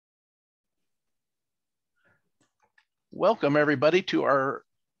Welcome everybody to our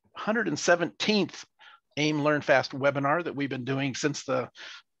 117th AIM Learn Fast webinar that we've been doing since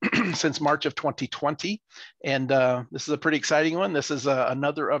since March of 2020. And this is a pretty exciting one. This is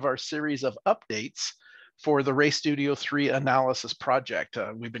another of our series of updates for the RayStudio 3 analysis project.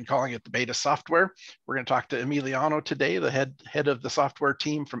 We've been calling it the beta software. We're going to talk to Emiliano today, the head of the software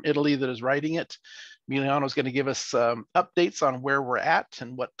team from Italy that is writing it. Emiliano is going to give us updates on where we're at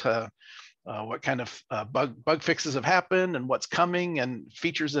and what kind of bug fixes have happened and what's coming and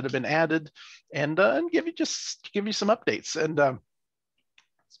features that have been added, and give you some updates. And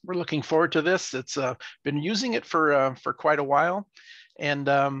we're looking forward to this. It's been using it for quite a while, and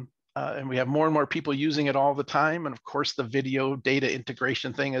we have more and more people using it all the time. And of course, the video data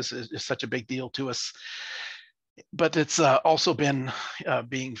integration thing is such a big deal to us. But it's also been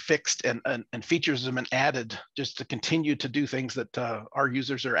being fixed, and features have been added just to continue to do things that our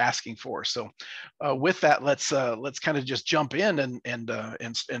users are asking for. So with that, let's kind of just jump in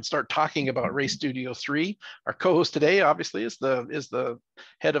and start talking about RayStudio 3. Our co-host today, obviously, is the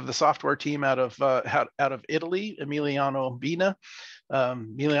head of the software team out of Italy, Emiliano Bina.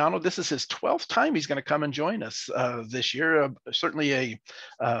 Emiliano, this is his 12th time he's going to come and join us this year. Certainly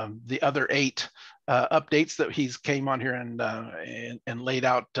the other 8 updates that he's came on here and laid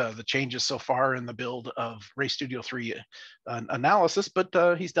out the changes so far in the build of RayStudio 3 analysis, but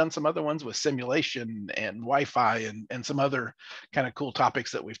he's done some other ones with simulation and Wi-Fi and some other kind of cool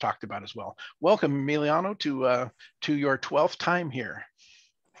topics that we've talked about as well. Welcome, Emiliano, to your 12th time here.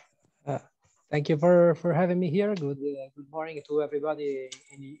 Thank you for having me here. Good morning to everybody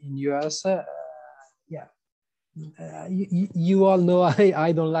in US. Yeah. You all know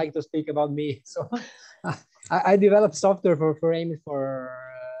I don't like to speak about me, so I developed software for AIM for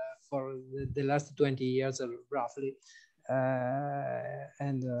the last 20 years roughly,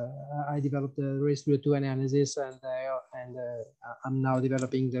 and I developed the RayStudio 2 analysis, and I'm now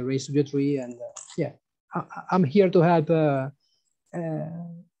developing the RayStudio 3, and yeah, I'm here to help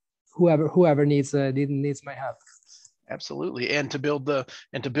whoever needs my help. Absolutely, and to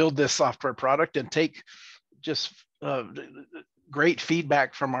build this software product and take just great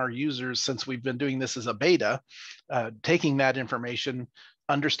feedback from our users since we've been doing this as a beta, taking that information,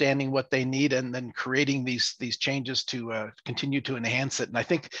 understanding what they need, and then creating these changes to continue to enhance it. And I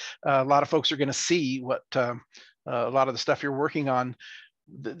think a lot of folks are going to see what a lot of the stuff you're working on.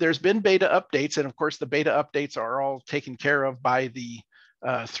 There's been beta updates, and of course the beta updates are all taken care of by the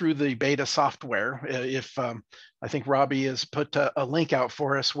through the beta software. If I think Robbie has put a link out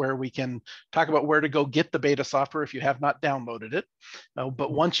for us where we can talk about where to go get the beta software if you have not downloaded it.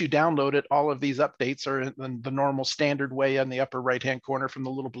 But once you download it, all of these updates are in the normal standard way on the upper right-hand corner from the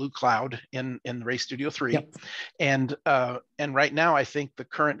little blue cloud in RayStudio 3. Yep. And right now, I think the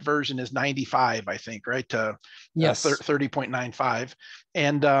current version is 95, I think, right? Yes. 30.95.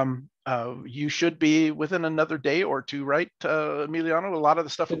 And you should be within another day or two, right, Emiliano? A lot of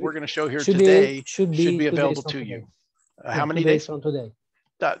the stuff that we're going to show here today should be available to you. How many days from today?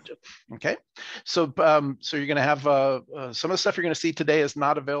 Okay, so so you're going to have some of the stuff you're going to see today is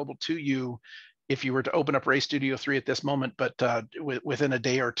not available to you if you were to open up RayStudio 3 at this moment, but within a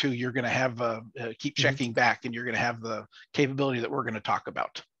day or two, you're going to have keep checking back, and you're going to have the capability that we're going to talk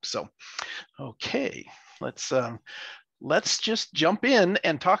about. So, okay, let's just jump in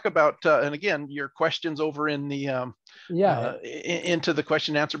and talk about, and again, your questions over in the into the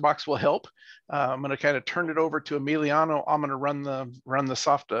question and answer box will help. I'm going to kind of turn it over to Emiliano. I'm going to run the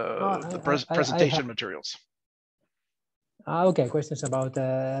presentation materials. Okay, questions about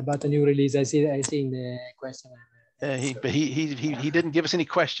the new release. I see in the question. He didn't give us any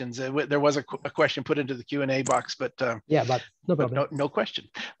questions. There was a question put into the Q&A box, but yeah, but no problem. No question.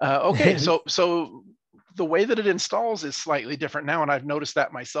 Okay, so the way that it installs is slightly different now, and I've noticed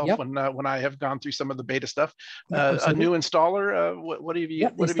that myself. Yep. When I have gone through some of the beta stuff. A new installer. What have you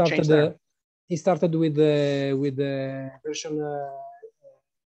changed there? He started with the version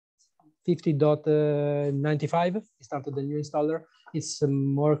 50.95. He started the new installer. It's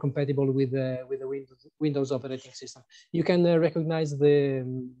more compatible with the Windows operating system. You can recognize the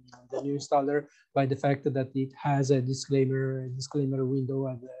new installer by the fact that it has a disclaimer window,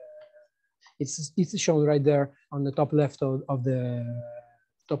 and it's shown right there on the top left of the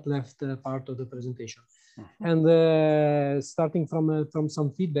top left part of the presentation. Mm-hmm. And starting from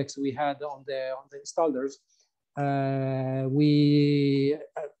some feedbacks we had on the installers, we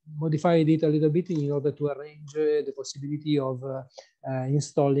modified it a little bit in order to arrange the possibility of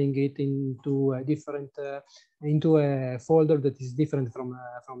installing it into a different into a folder that is different from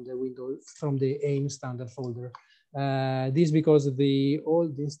the AIM standard folder. This because the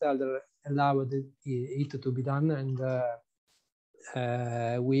old installer allowed it to be done, and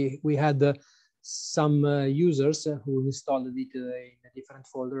we had some users who installed it in a different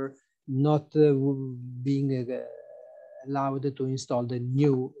folder, not being allowed to install the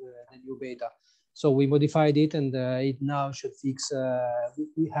new beta. So we modified it, and it now should fix.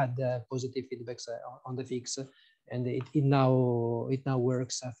 We had positive feedbacks on the fix, and it now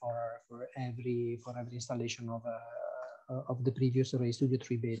works for every installation of the previous RayStudio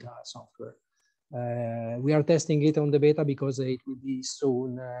 3 beta software. We are testing it on the beta because it will be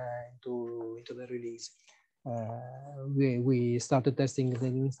soon into the release. We started testing the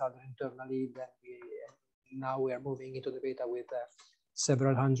new installer internally, then now we are moving into the beta with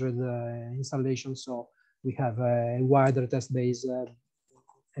several hundred installations. So we have a wider test base,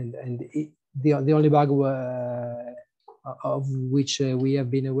 and the only bug of which we have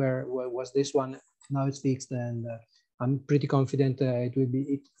been aware was this one. Now it's fixed, and I'm pretty confident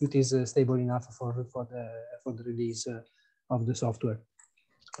it is stable enough for the release of the software.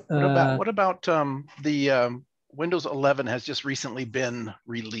 What about the Windows 11 has just recently been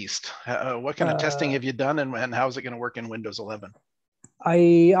released? What kind of testing have you done, and how is it going to work in Windows 11?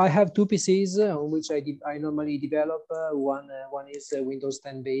 I have two PCs on which I normally develop. One is Windows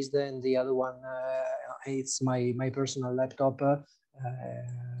 10 based, and the other one it's my personal laptop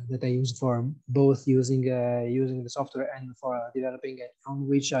that I use for both using the software and for developing it, on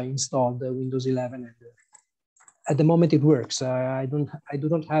which I installed Windows 11. And at the moment it works. I do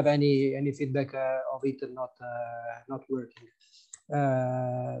not have any feedback of it not working.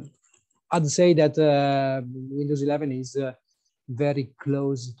 I'd say that Windows 11 is very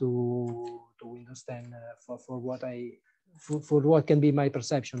close to Windows 10 for what can be my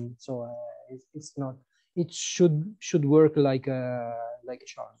perception. So it's not. It should work like a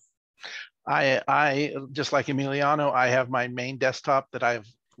charm. I just like Emiliano, I have my main desktop that I've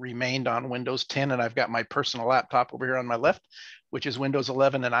remained on Windows 10, and I've got my personal laptop over here on my left, which is Windows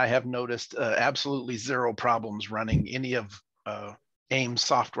 11, and I have noticed absolutely zero problems running any of AIM's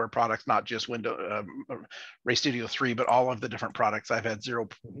software products, not just RayStudio 3, but all of the different products. I've had zero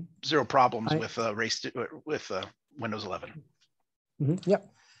problems with Windows 11. Mm-hmm. Yeah.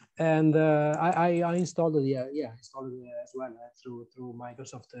 And I installed it, installed it as well through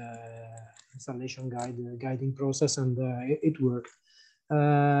Microsoft installation guiding process, and it worked.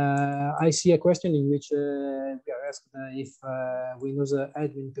 I see a question in which we are asked if Windows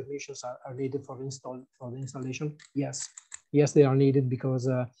admin permissions are needed for the installation. Yes, they are needed because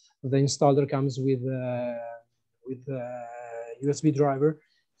the installer comes with USB driver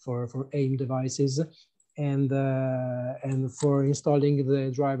for AIM devices. And for installing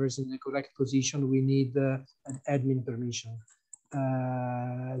the drivers in the correct position, we need an admin permission.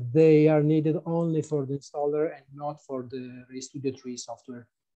 They are needed only for the installer and not for the RayStudio 3 software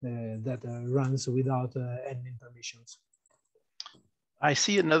that runs without admin permissions. I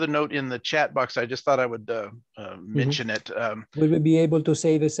see another note in the chat box. I just thought I would mention it. Will we be able to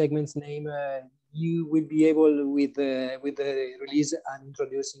save a segment's name? You will be able with the release I'm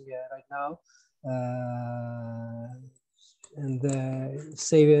introducing right now.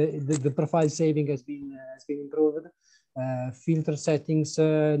 Save the profile saving has been improved. Filter settings,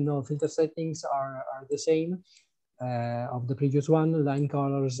 no, filter settings are the same of the previous one. Line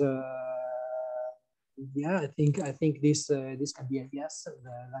colors, yeah, I think this can be a yes.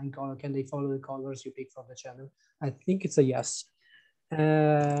 The line color, can they follow the colors you pick for the channel? I think it's a yes.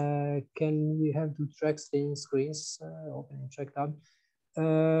 Can we have two tracks in screens? Opening track tab.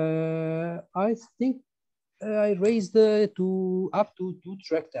 I think I raised up to two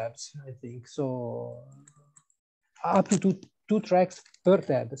track tabs. I think so. Up to two tracks per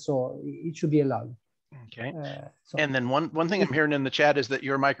tab, so it should be allowed. Okay. And then one thing I'm hearing in the chat is that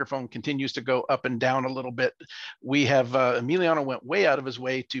your microphone continues to go up and down a little bit. We have Emiliano went way out of his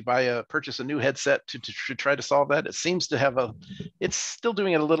way to purchase a new headset to try to solve that. It seems to have it's still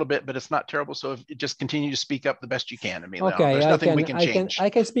doing it a little bit, but it's not terrible. So if just continue to speak up the best you can, Emiliano. Okay, there's nothing we can change.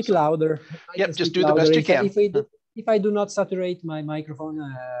 I can speak louder. Yep, just do the best you can. If I do not saturate my microphone,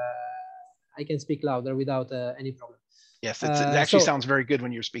 I can speak louder without any problem. Yes, it actually sounds very good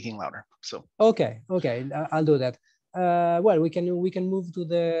when you're speaking louder. So okay, I'll do that. Well, we can move to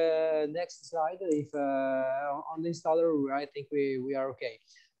the next slide. If on the installer, I think we are okay.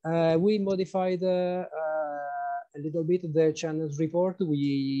 We modified a little bit the channels report.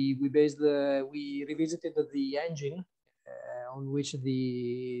 We revisited the engine on which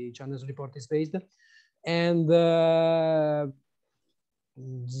the channels report is based, and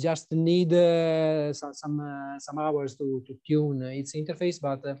just need some hours to tune its interface,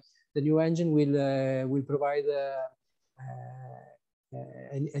 but new engine will provide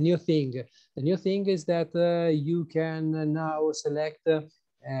a new thing. The new thing is that you can now select.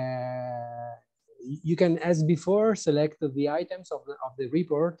 You can, as before, select the items of the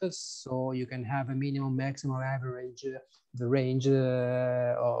report, so you can have a minimum, maximum, average, the range of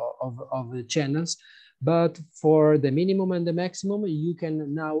the channels. But for the minimum and the maximum, you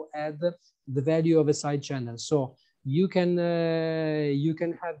can now add the value of a side channel. So you can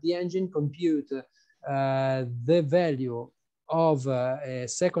have the engine compute the value of a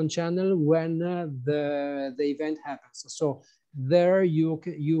second channel when the event happens. So there you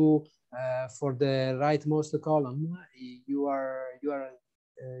for the rightmost column, you are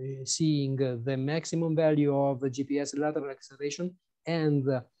seeing the maximum value of the GPS lateral acceleration and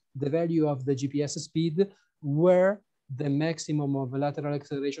the value of the GPS speed where the maximum of lateral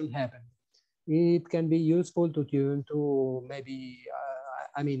acceleration happened. It can be useful to tune to maybe,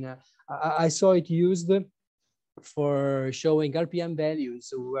 I saw it used for showing RPM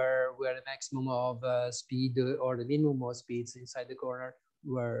values where the maximum of speed or the minimum of speeds inside the corner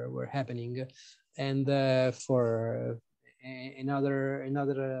were happening. And for another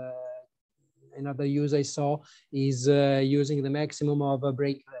use I saw is using the maximum of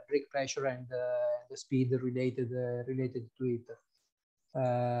brake pressure and the speed related to it.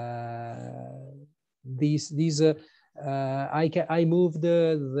 I moved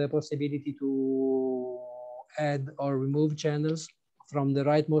the possibility to add or remove channels from the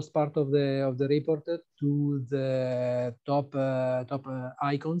rightmost part of the report to the top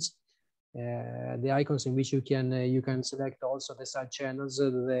icons. The icons in which you can select also the side channels,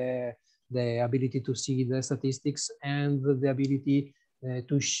 the ability to see the statistics, and the ability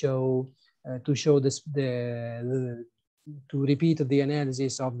to show to repeat the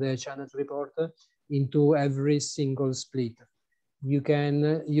analysis of the channels report into every single split. You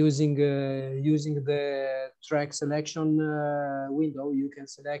can using the track selection window, you can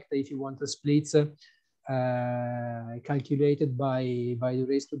select if you want the splits calculated by the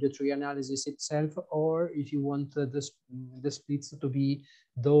RayStudio tree analysis itself, or if you want the splits to be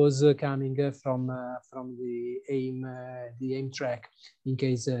those coming from the aim track, in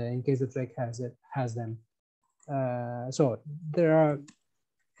case the track has them. So there are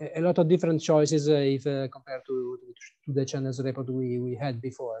a lot of different choices if compared to the channels report we had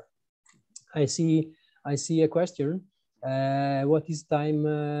before. I see a question. What is time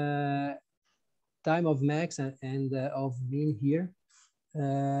of max and of mean here?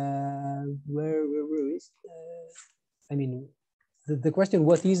 Where is? I mean, the question,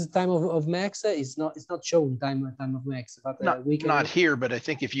 what is time of max, is not shown time of max, but we can not here. But I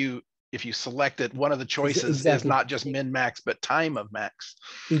think if you select it, one of the choices exactly is not just min max, but time of max.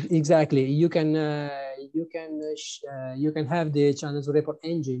 Exactly. You can have the channels report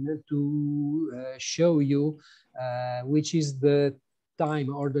engine to show you which is the time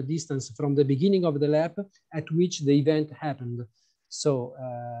or the distance from the beginning of the lap at which the event happened. So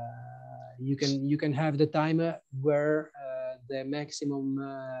you can have the time where the maximum,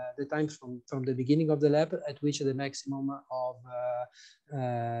 the time from the beginning of the lap at which the maximum of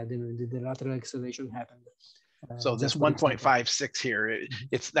the lateral acceleration happened. So this 1.56 here,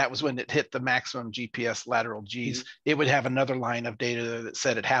 that was when it hit the maximum GPS lateral Gs. It would have another line of data that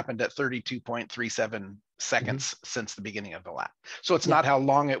said it happened at 32.37 seconds since the beginning of the lap. So it's not how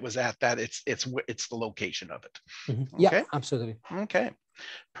long it was at that, it's the location of it. Okay? Yeah, absolutely. Okay,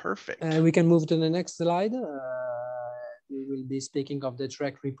 perfect. We can move to the next slide. We will be speaking of the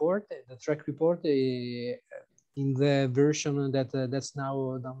track report. The track report in the version that's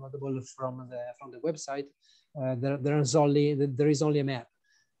now downloadable from the website. There is only a map.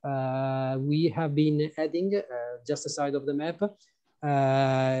 We have been adding just the side of the map.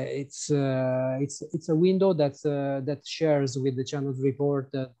 It's a window that shares with the channels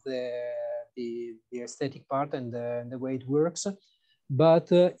report the aesthetic part and the way it works,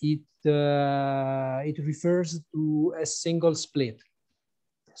 but it refers to a single split.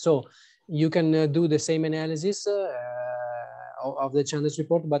 So you can do the same analysis of the channels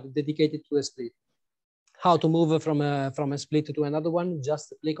report, but dedicated to a split. How to move from a split to another one?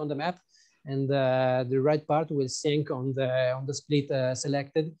 Just click on the map, and the right part will sync on the split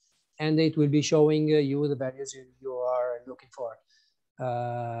selected, and it will be showing you the values you are looking for.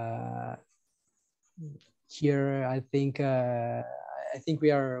 Here, I think we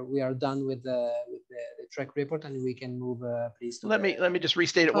are done with the track report, and we can move please to let me just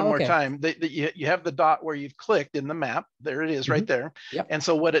restate it one more time. You have the dot where you've clicked in the map. There it is, right there. Yep. And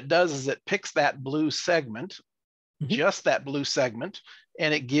so what it does is it picks that blue segment just that blue segment,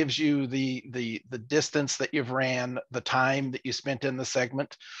 and it gives you the distance that you've ran, the time that you spent in the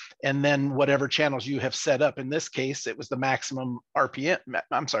segment, and then whatever channels you have set up. In this case, it was the maximum RPM,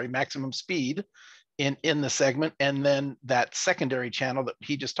 I'm sorry, maximum speed in the segment, and then that secondary channel that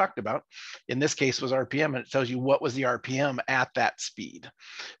he just talked about, in this case was RPM, and it tells you what was the RPM at that speed.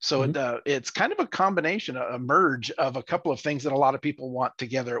 So it's kind of a combination, a merge of a couple of things that a lot of people want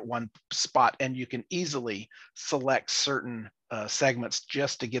together at one spot, and you can easily select certain segments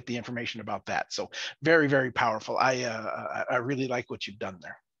just to get the information about that. So very, very powerful. I really like what you've done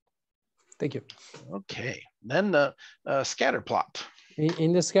there. Thank you. Okay, then the scatter plot.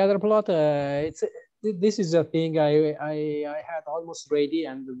 In the scatter plot, this is a thing I had almost ready,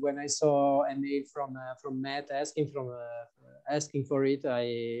 and when I saw a mail from Matt asking for it,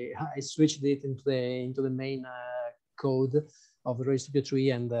 I switched it into the main code of RayStudio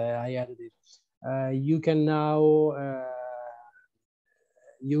 3, and I added it. You can now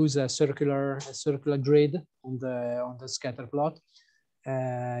use a circular grid on the scatter plot.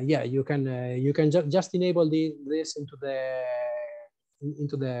 Yeah, you can just enable this into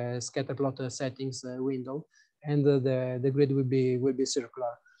the scatter plot settings window, and the grid will be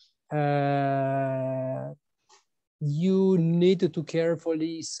circular. You need to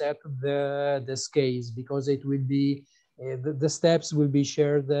carefully set the scales, because it will be the steps will be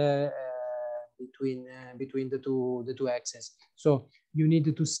shared between the two axes. So you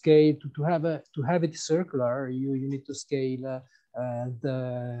need to scale to have it circular. You need to scale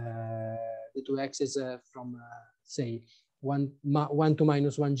the two axes from say 1 to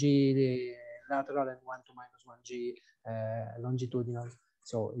 -1G lateral and 1 to -1G longitudinal.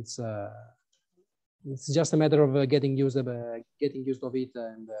 So it's just a matter of getting used of it,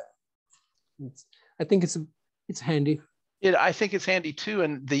 and I think it's handy. I think it's handy too,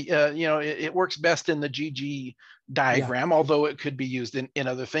 and the it works best in the GG diagram, although it could be used in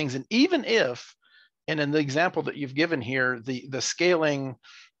other things. And even if, and in the example that you've given here, the scaling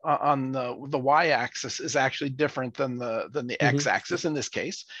on the y-axis is actually different than the x-axis in this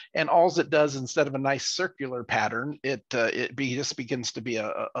case, and all it does, instead of a nice circular pattern, it just begins to be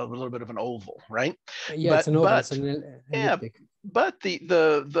a little bit of an oval, right? Yeah, it's an oval. It's an elliptic. But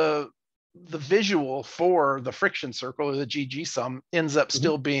the visual for the friction circle, or the GG sum, ends up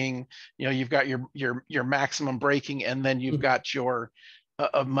still being, you've got your maximum braking, and then you've got your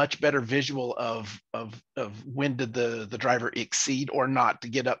a much better visual of when did the driver exceed or not to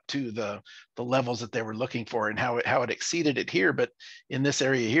get up to the levels that they were looking for, and how it exceeded it here. But in this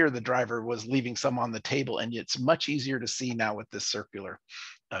area here, the driver was leaving some on the table, and it's much easier to see now with this circular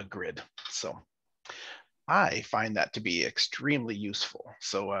grid. So I find that to be extremely useful.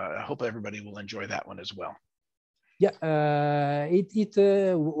 So I hope everybody will enjoy that one as well. Yeah,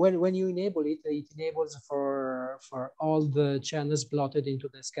 when you enable it, it enables for all the channels plotted into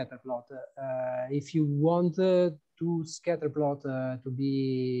the scatter plot. If you want to scatter plot to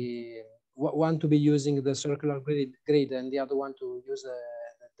be one to be using the circular grid and the other one to use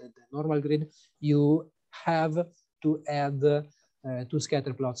the normal grid, you have to add two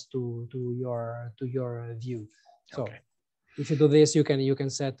scatter plots to your view. So if you do this, you can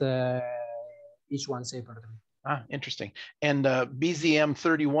set each one separately. Interesting. And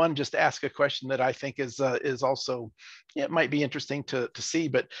BZM31 just asked a question that I think is also, it might be interesting to see,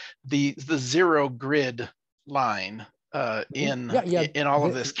 but the zero grid line in all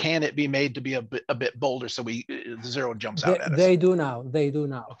of this, can it be made to be a bit bolder, so the zero jumps out at us? They do now.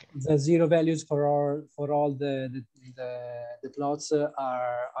 Okay. The zero values for all the plots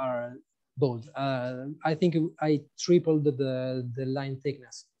are bold. I think I tripled the line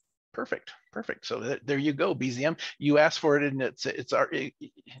thickness. Perfect. So there you go, BZM. You asked for it, and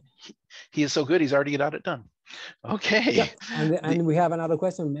he is so good, he's already got it done. Okay. Yeah. And we have another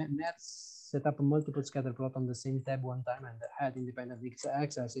question. Matt set up a multiple scatter plot on the same tab one time and had independent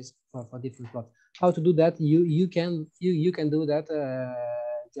x-axis for different plots. How to do that? You can do that.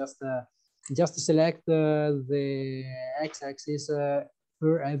 Just select the x-axis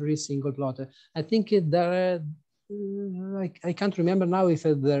for every single plot. I think there. I can't remember now if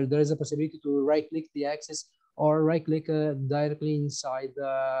there is a possibility to right-click the axis or right-click directly inside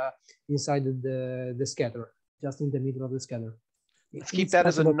the scatter, just in the middle of the scatter. Let's keep that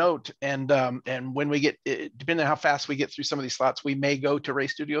as a note, and when we get, depending on how fast we get through some of these slots, we may go to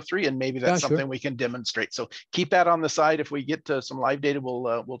RayStudio 3, and maybe that's something we can demonstrate. So keep that on the side. If we get to some live data,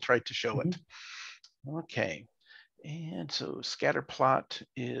 we'll try to show it. Okay. And so scatter plot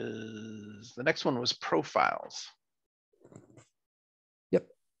is, the next one was profiles. Yep.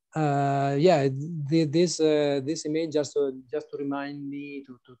 Yeah. This image just to remind me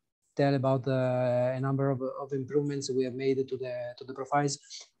to tell about a number of improvements we have made to the profiles.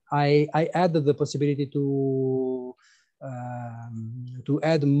 I added the possibility to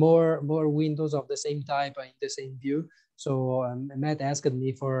add more windows of the same type in the same view. So Matt asked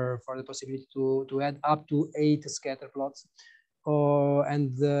me for the possibility to add up to 8 scatter plots.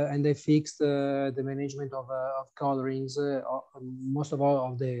 And they fixed the management of colorings, most of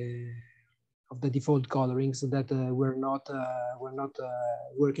all of the default colorings that were not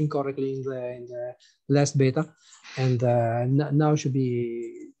working correctly in the last beta, and now should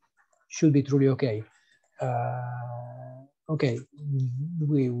be truly okay. Okay,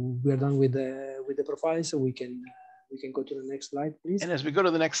 we're done with the profile, so we can go to the next slide, please. And as we go to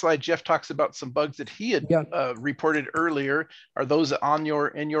the next slide, Jeff talks about some bugs that he had reported earlier. Are those in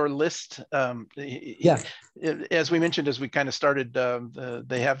your list? Yeah. As we mentioned, as we kind of started,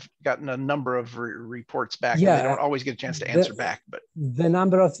 they have gotten a number of reports back. Yeah, and they don't always get a chance to answer back. But the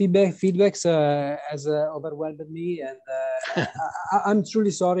number of feedbacks has overwhelmed me, and I'm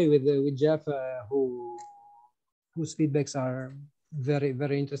truly sorry with Jeff, whose feedbacks are very,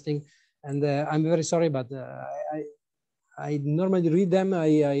 very interesting, and I'm very sorry, but I normally read them.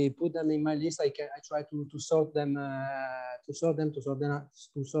 I put them in my list. I try to sort them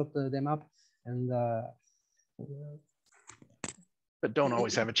up, and but don't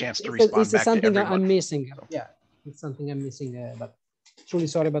always have a chance to respond back to everyone. I'm missing. Yeah, it's something I'm missing. But truly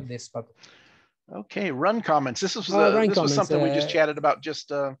sorry about this. But okay, run comments. This was something we just chatted about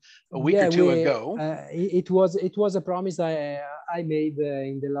just a week or two ago. It was a promise I made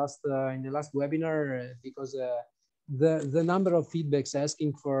in the last webinar, because the number of feedbacks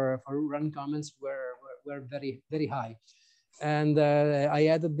asking for run comments were very, very high, and I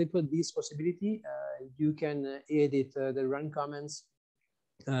added this possibility. You can edit the run comments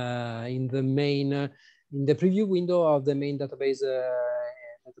in the main in the preview window of the main database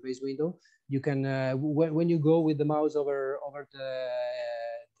window. You can when you go with the mouse over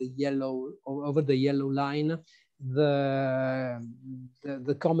the yellow line, the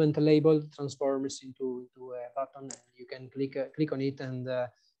comment label transforms into a button, and you can click on it, and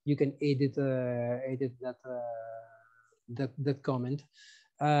you can edit that comment.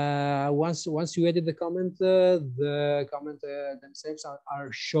 Once you edit the comment themselves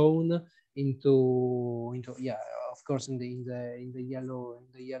are shown into of course in the yellow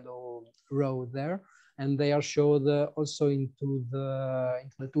row there, and they are shown also into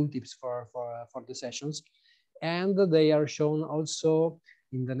the tooltips for the sessions, and they are shown also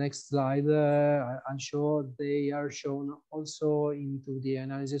in the next slide. I'm sure they are shown also into the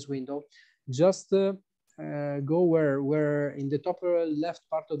analysis window. Just go where in the top left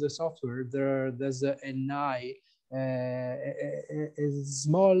part of the software there's an eye, a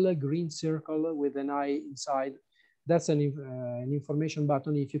small green circle with an eye inside. That's an information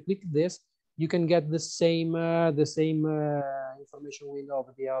button. If you click this, you can get the same information window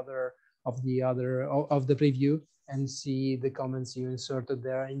of the preview, and see the comments you inserted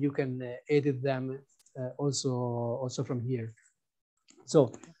there, and you can edit them also from here.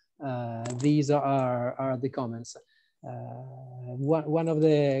 So these are the comments. One of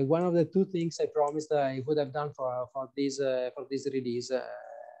the two things I promised I would have done for this release,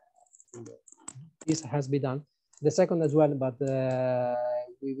 this has been done. The second as well, but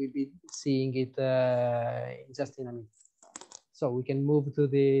we will be seeing it just in a minute. So we can move to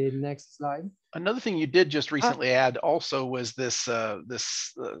the next slide. Another thing you did just recently add also was this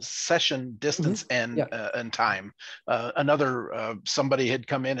session distance and time. Somebody had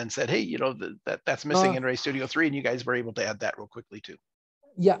come in and said, hey, that's missing in Ray Studio 3, and you guys were able to add that real quickly too.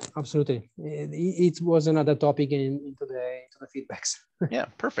 Yeah, absolutely. It was another topic into the feedbacks. Yeah,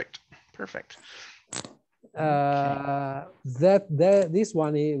 perfect. This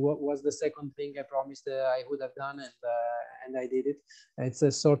one was the second thing I promised I would have done, and I did it. It's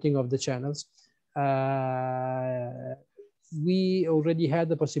a sorting of the channels. We already had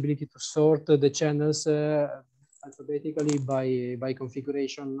the possibility to sort the channels alphabetically by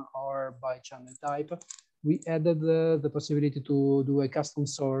configuration or by channel type. We added the possibility to do a custom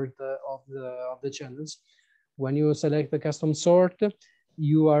sort of the channels. When you select the custom sort,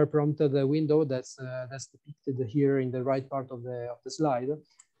 you are prompted a window that's depicted here in the right part of the slide.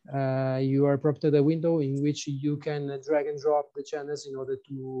 You are prompted a window in which you can drag and drop the channels in order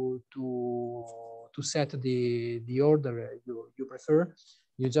to set the order you prefer.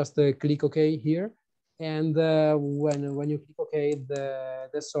 You just click OK here, and when you click OK,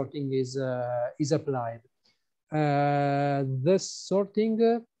 the sorting is applied. The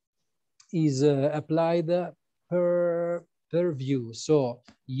sorting is applied per view, so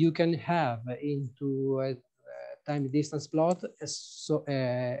you can have into time distance plot, so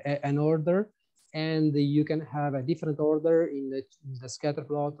an order, and you can have a different order in the scatter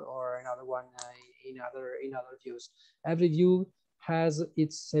plot or another one in other views. Every view has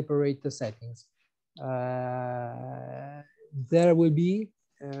its separate settings. There will be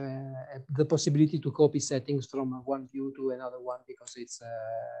the possibility to copy settings from one view to another one, because it's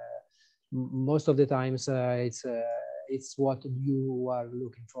most of the times it's what you are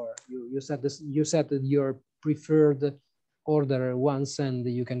looking for. You set this, you set your preferred order once, and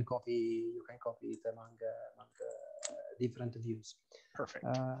you can copy it among different views. Perfect.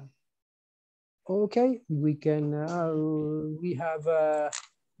 Okay, we can. We have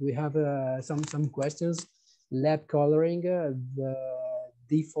some questions. Lab coloring, the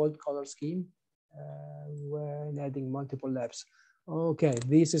default color scheme when adding multiple labs. Okay,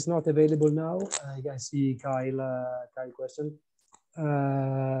 this is not available now. I see Kyle question.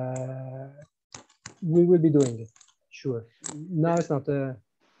 We will be doing it, sure. Now it's not.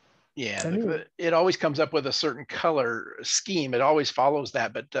 Yeah, it always comes up with a certain color scheme. It always follows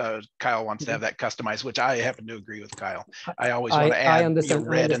that, but Kyle wants to have that customized, which I happen to agree with Kyle. I always want to add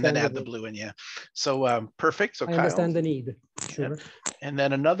red and then add the blue in. Yeah, so perfect. So I understand the need. Sure. And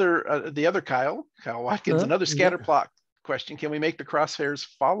then another, the other Kyle Watkins, another scatter plot question. Can we make the crosshairs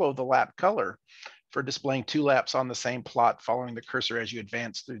follow the lap color for displaying two laps on the same plot, following the cursor as you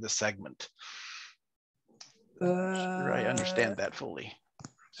advance through the segment? Sure, I understand that fully.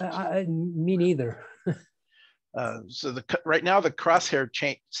 Me neither. So right now the crosshair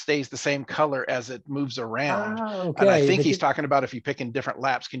stays the same color as it moves around. Okay. And I think he's talking about if you pick in different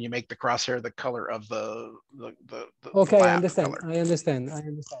laps, can you make the crosshair the color of the okay, lap I understand. color? I understand.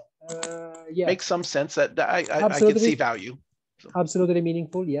 Yeah. Makes some sense. That I can see value. So. Absolutely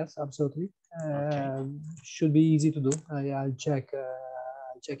meaningful. Yes, absolutely. Should be easy to do. I'll check.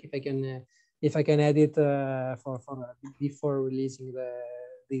 Check if I can add it for before releasing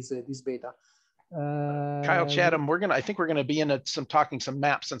this beta. Kyle Chatham, I think we're gonna be in some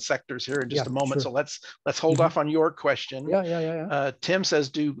maps and sectors here in just a moment. Sure. So let's hold off on your question. Yeah. Tim says,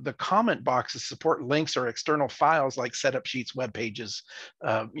 do the comment boxes support links or external files like setup sheets, web pages?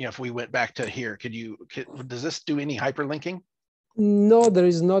 If we went back to here, does this do any hyperlinking? No, there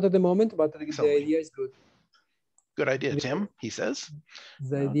is not at the moment, but the idea is good. Good idea, Tim, he says.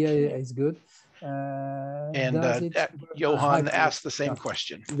 The idea is good. Johan asked the same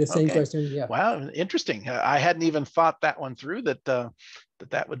question. The same question, yeah. Wow, interesting. I hadn't even thought that one through,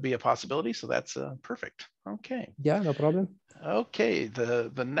 that would be a possibility. So that's perfect. Okay. Yeah, no problem. Okay,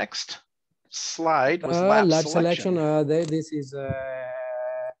 the next slide was lab selection. This is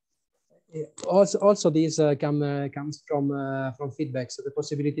also this comes from feedback. So the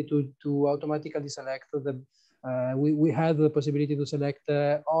possibility to automatically select the. We had the possibility to select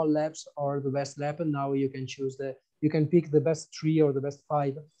all labs or the best lab, and now you can choose you can pick the best 3 or the best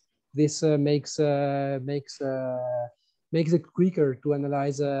 5. This makes it quicker to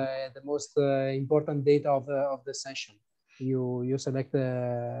analyze the most important data of the session. You select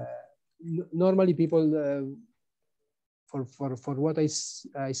normally people for what I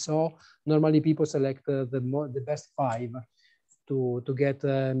saw, normally people select the best 5 to get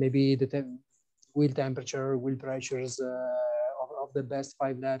maybe the wheel temperature, wheel pressures of the best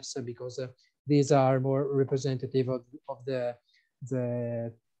 5 labs, because these are more representative of the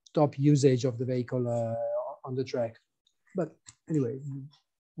top usage of the vehicle on the track. But anyway,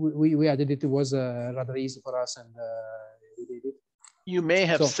 we added it. It was rather easy for us, and we did it. You may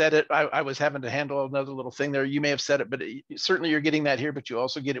have said it. I was having to handle another little thing there. You may have said it, but certainly you're getting that here, but you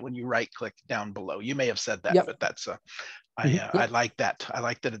also get it when you right click down below. You may have said that, but that's I like that. I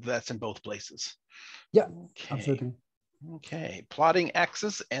like that that's in both places. Yeah, absolutely. Okay, plotting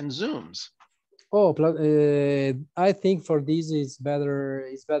axis and zooms. Oh, I think for this it's better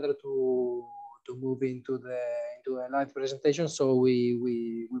to move into a live presentation, so we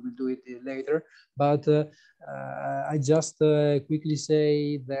will do it later. But I just quickly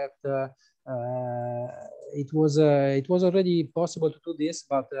say that it was already possible to do this,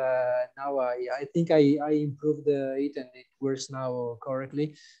 but now I think I improved it, and it works now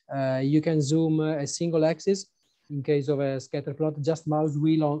correctly. You can zoom a single axis in case of a scatter plot, just mouse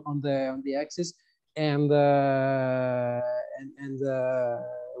wheel on the axis, and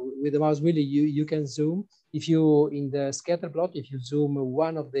with the mouse wheel you can zoom. If you in the scatter plot, if you zoom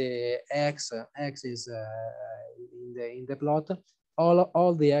one of the axes in the plot,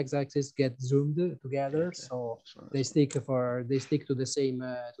 all the x-axis get zoomed together, so they stick to the same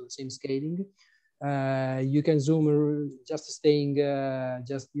scaling. You can zoom just using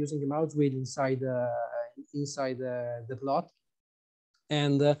the mouse wheel inside the plot,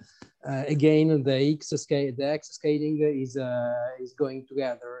 And again, the X scaling is going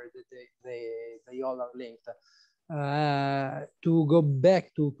together. They all are linked.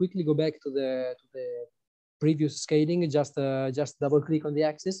 To quickly go back to the previous scaling, just double click on the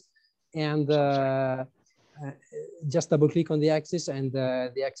axis, and just double click on the axis, and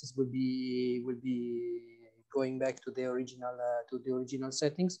the axis will be going back to the original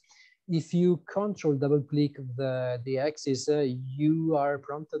settings. If you control double click the axis, you are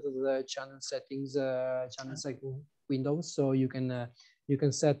prompted to the channel settings window, so you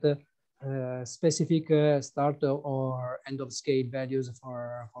can set specific start or end of scale values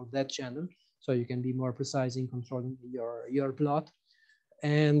for that channel, so you can be more precise in controlling your plot.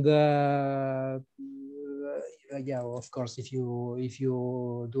 And yeah, of course, if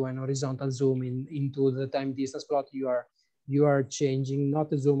you do an horizontal zoom into the time distance plot, you are changing not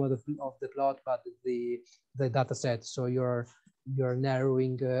the zoom of the plot, but the data set. So you're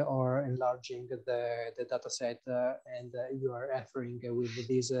narrowing or enlarging the data set, and you are offering with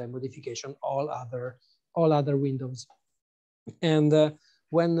this modification all other windows. And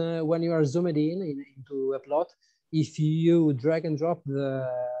when you are zoomed into a plot, if you drag and drop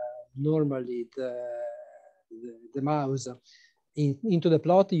normally the mouse into the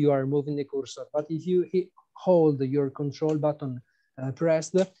plot, you are moving the cursor. But if you hold your control button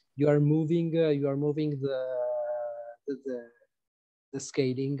pressed, you are moving the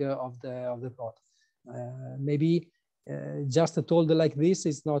scaling of the plot. Maybe just told like this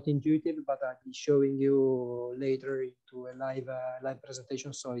is not intuitive, but I'll be showing you later into a live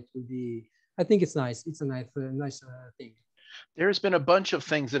presentation, so it will be. I think it's nice. It's a nice thing. There's been a bunch of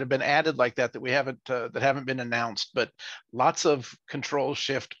things that have been added like that we haven't been announced, but lots of Control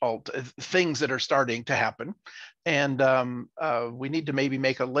Shift Alt things that are starting to happen, and we need to maybe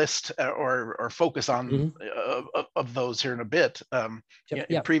make a list or focus on of those here in a bit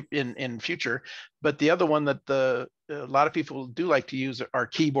in future. But the other one that a lot of people do like to use are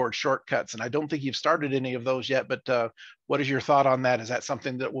keyboard shortcuts, and I don't think you've started any of those yet. But what is your thought on that? Is that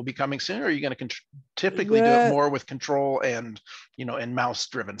something that will be coming soon, or are you going to typically do it more with control and and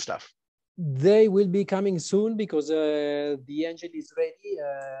mouse-driven stuff? They will be coming soon because the engine is ready.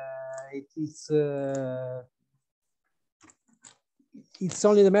 It's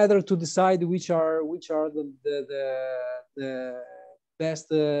only the matter to decide which are the best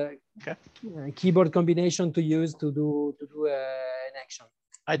keyboard combination to use to do an action.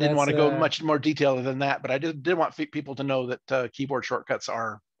 I didn't want to go much more detail than that, but I did want people to know that keyboard shortcuts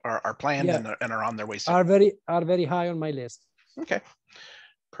are planned and are on their way soon. Are very high on my list. Okay,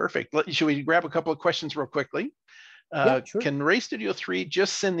 perfect. Should we grab a couple of questions real quickly? Sure. Can RaceStudio 3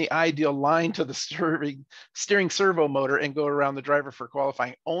 just send the ideal line to the steering servo motor and go around the driver for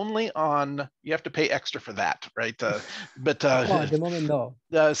qualifying? Only on, you have to pay extra for that, right? But at the moment, no.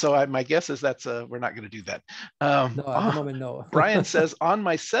 So my guess is that's we're not going to do that. No, at the moment, no. Brian says, on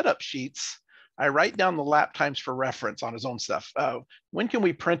my setup sheets, I write down the lap times for reference on his own stuff. When can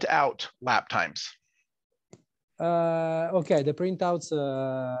we print out lap times? Okay, the printouts.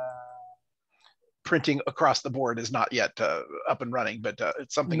 Printing across the board is not yet up and running, but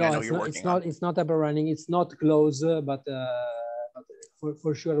it's something I know you're working on. It's not up and running. It's not close, but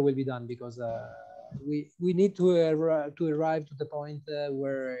for sure it will be done, because we need to arrive to the point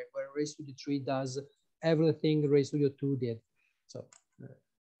where RaceStudio 3 does everything RaceStudio 2 did. So.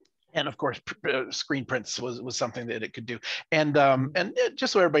 And of course, screen prints was something that it could do. And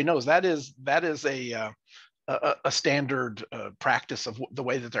just so everybody knows, that is a standard practice of the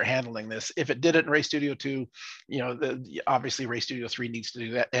way that they're handling this. If it did it in RaceStudio 2, obviously RaceStudio 3 needs to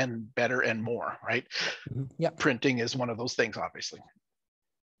do that and better and more, right? Yeah. Printing is one of those things, obviously.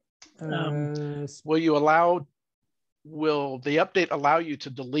 Will the update allow you to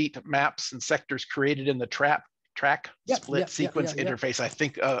delete maps and sectors created in the track split sequence interface? I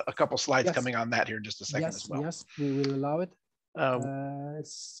think a couple slides coming on that here in just a second as well. Yes, we will allow it.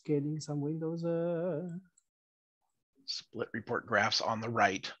 Scaling some windows. Split report graphs on the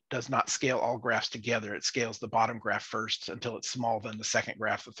right does not scale all graphs together. It scales the bottom graph first until it's small, then the second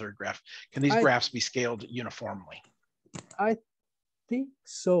graph, the third graph. Can these graphs be scaled uniformly? I think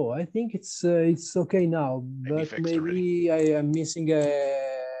so. I think it's okay now, but maybe I am missing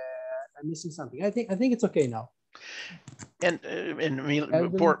something. I think it's okay now. And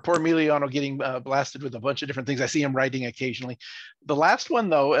poor Emiliano getting blasted with a bunch of different things. I see him writing occasionally. The last one,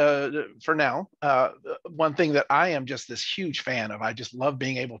 though, for now, one thing that I am just this huge fan of, I just love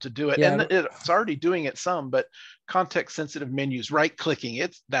being able to do it. Yeah. And it's already doing it some, but context-sensitive menus, right-clicking,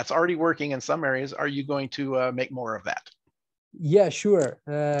 that's already working in some areas. Are you going to make more of that? Yeah, sure.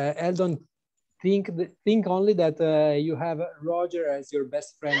 Eldon think only that you have Roger as your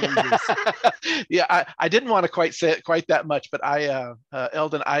best friend in this. Yeah, I didn't want to quite say it quite that much, but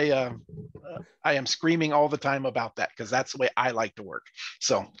Eldon, I am screaming all the time about that because that's the way I like to work.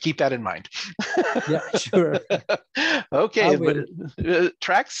 So keep that in mind. Yeah, sure. Okay, but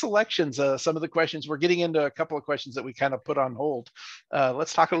track selections, some of the questions, we're getting into a couple of questions that we kind of put on hold.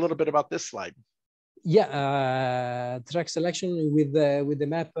 Let's talk a little bit about this slide. Yeah, track selection with the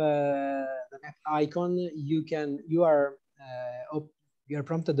map icon. You are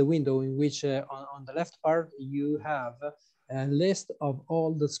prompted the window in which on the left part you have a list of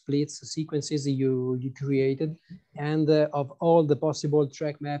all the splits sequences you created and of all the possible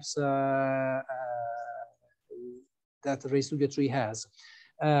track maps that RayStudio 3 has.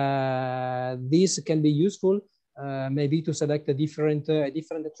 This can be useful maybe to select a different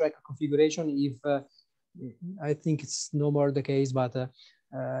track configuration if I think it's no more the case, but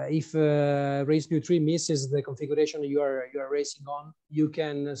if RayStudio 3 misses the configuration you are racing on, you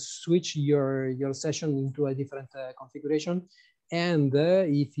can switch your session into a different configuration. And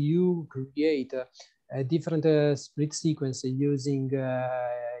if you create a different split sequence using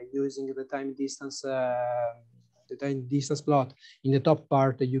the time distance plot in the top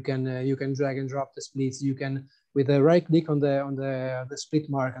part, you can drag and drop the splits. You can, with a right click on the split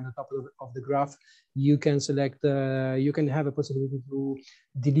mark on the top of the graph, you can select, you can have a possibility to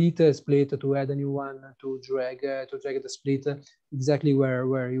delete a split, to add a new one, to drag the split exactly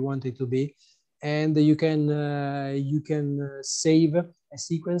where you want it to be. And you can save a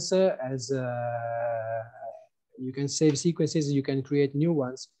sequence as you can save sequences, you can create new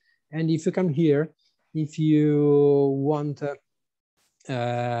ones. And if you come here, if you want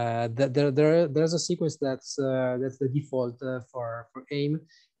there's a sequence that's the default for AIM.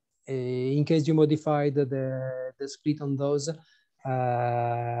 In case you modified the split on those,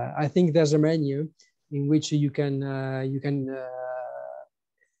 I think there's a menu in which you can a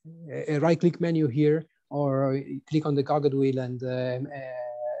right-click menu here, or click on the cogwheel wheel, and a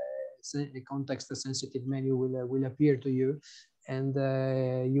context-sensitive menu will appear to you, and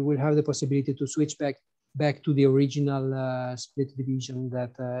you will have the possibility to switch back to the original split division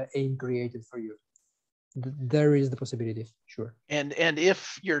that AIM created for you. There is the possibility, sure. And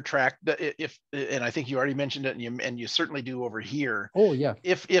if your track, and I think you already mentioned it, and you certainly do over here. Oh yeah.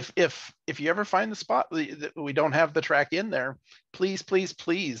 If you ever find the spot that we don't have the track in there, please,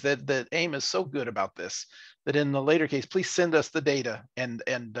 that AIM is so good about this, that in the later case, please send us the data, and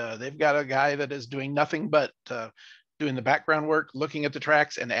they've got a guy that is doing nothing but doing the background work, looking at the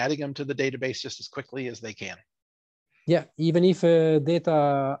tracks and adding them to the database just as quickly as they can. Yeah, even if data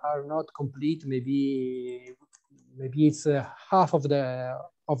are not complete, maybe it's half of the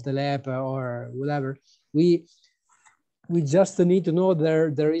lab or whatever. We just need to know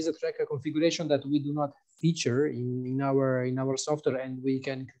there is a tracker configuration that we do not feature in our software, and we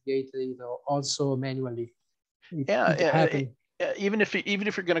can create it also manually. Even if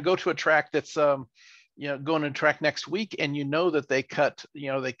you're going to go to a track that's going to track next week, and that they cut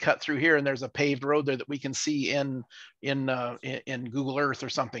through here, and there's a paved road there that we can see in Google Earth or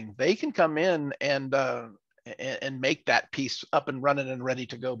something, they can come in and make that piece up and running and ready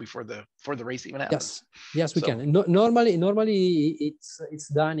to go before the race even happens. Yes, we can. Normally it's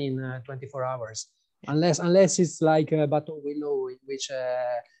done in 24 hours, unless it's like Baton Willow, in which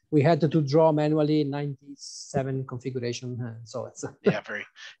we had to draw manually 97 configuration. So it's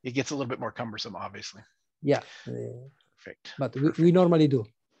it gets a little bit more cumbersome, obviously. Yeah. Perfect. But we normally do.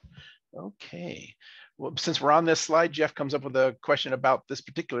 Okay. Well, since we're on this slide, Jeff comes up with a question about this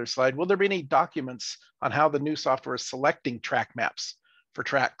particular slide. Will there be any documents on how the new software is selecting track maps for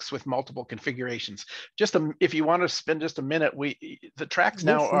tracks with multiple configurations? Just if you want to spend just a minute, the tracks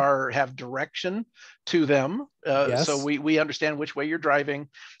now have direction to them, so we understand which way you're driving,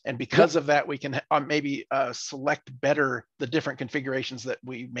 and because of that, we can maybe select better the different configurations that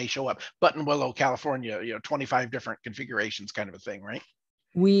we may show up. Button Willow, California, 25 different configurations, kind of a thing, right?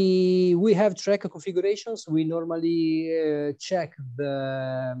 We have track configurations. We normally check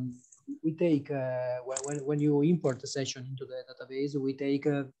we take when you import a session into the database, we take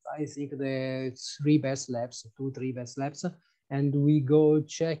I think the 3 best labs, 2-3 best labs, and we go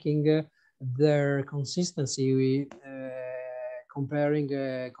checking their consistency, comparing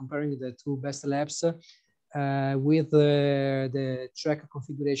the 2 best labs with the track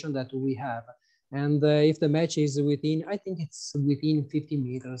configuration that we have. And if the match is within, I think it's within 15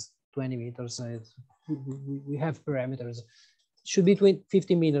 meters, 20 meters, we have parameters. Should be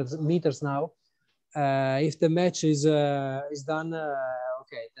 50 meters now. If the match is done,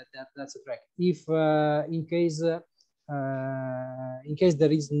 okay, that's a track. If in case in case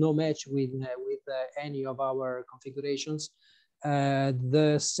there is no match with any of our configurations,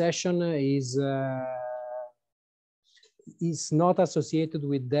 the session is not associated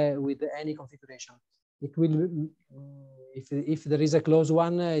with any configuration. It will, if there is a close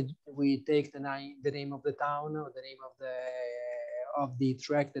one, we take the name of the town or the name of the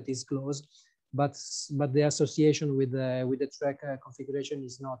track that is closed, but the association with the track configuration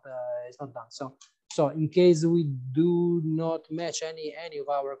is not done. So in case we do not match any of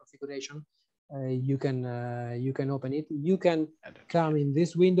our configuration, you can open it. You can come in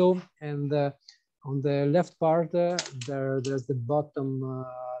this window, and on the left part there's the bottom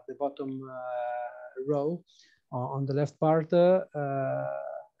row. On the left part,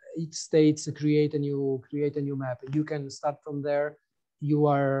 it states create a new map. You can start from there. You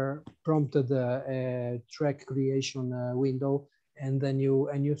are prompted a track creation window, and then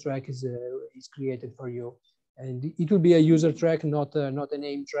a new track is created for you. And it will be a user track, not a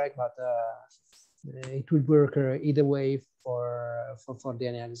name track, but it will work either way for the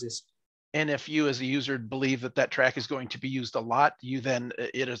analysis. And if you as a user believe that track is going to be used a lot,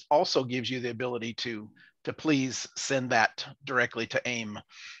 it also gives you the ability to please send that directly to AIM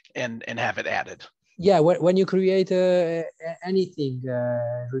and have it added. Yeah, when you create anything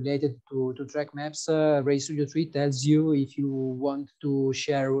related to track maps, RayStudio 3 tells you if you want to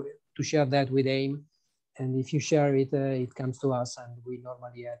share that with AIM, and if you share it, it comes to us, and we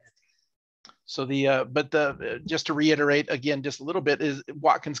normally add it. So just to reiterate again, just a little bit, is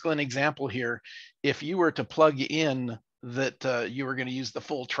Watkins Glen example here. If you were to plug in that you were going to use the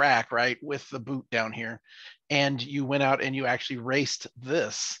full track, right, with the boot down here, and you went out and you actually raced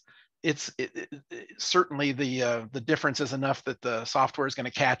this, certainly the difference is enough that the software is going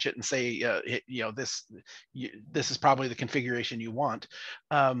to catch it and say, this is probably the configuration you want,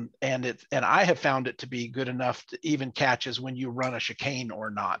 and I have found it to be good enough to even catches when you run a chicane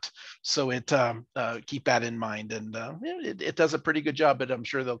or not. So keep that in mind, and it does a pretty good job, but I'm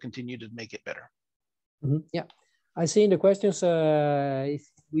sure they'll continue to make it better. Mm-hmm. Yeah, I see in the questions if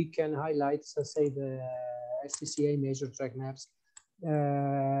we can highlight, say, the SCCA major track maps.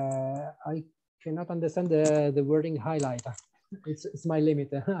 I cannot understand the wording highlight. It's my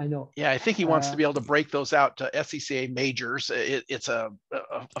limit. I know. Yeah, I think he wants to be able to break those out to SCCA majors. It's a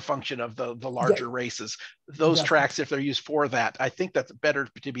function of the larger races. Those tracks, if they're used for that, I think that's better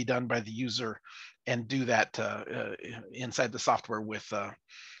to be done by the user and do that inside the software with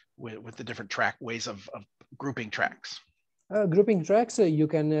the different track ways of grouping tracks. Grouping tracks, you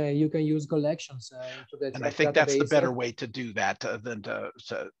can use collections into the and I think database. That's the better way to do that than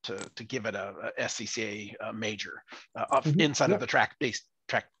to give it a SCCA major inside of the track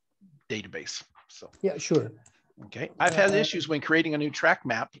database. So yeah, sure. Okay, I've had issues when creating a new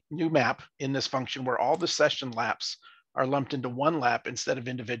map in this function where all the session laps are lumped into one lap instead of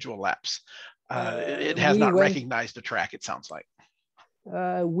individual laps. It has not recognized a track, it sounds like.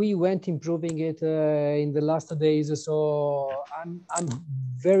 We went improving it in the last days, so I'm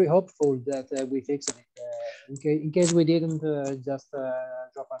very hopeful that we fixed it. In case we didn't, just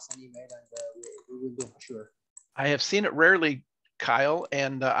drop us an email, and we will do for sure. I have seen it rarely, Kyle,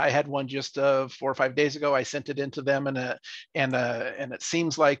 and I had one just 4 or 5 days ago. I sent it into them, and it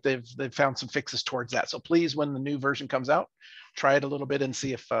seems like they've found some fixes towards that. So please, when the new version comes out, try it a little bit and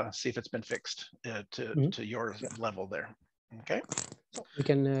see if it's been fixed to your level there. Okay. So we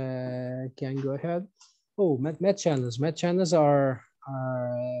can go ahead. Oh, match channels. Match channels are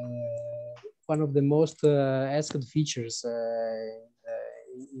one of the most asked features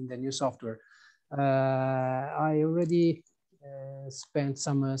in the new software. I already spent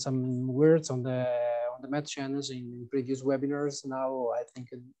some words on the match channels in previous webinars. Now I think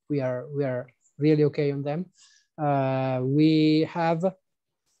we are really okay on them. We have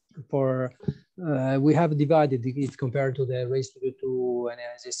divided it compared to the RayStudio 2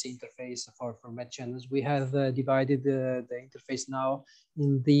 analysis interface for match channels. We have divided the interface now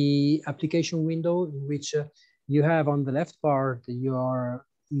in the application window, in which you have on the left part your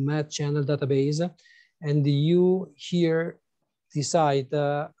match channel database, and you here decide,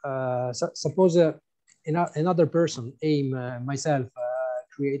 suppose another person, AIM, myself,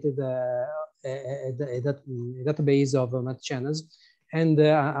 created a database of match channels, and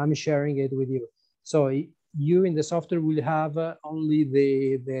I'm sharing it with you. So you in the software will have only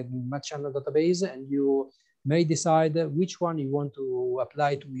the match channel database, and you may decide which one you want to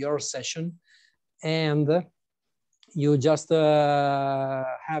apply to your session. And you just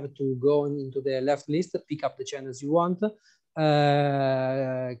have to go into the left list, pick up the channels you want,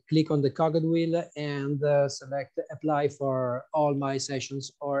 click on the cogwheel wheel, and select apply for all my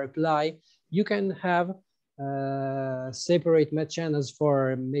sessions, or apply. You can have separate match channels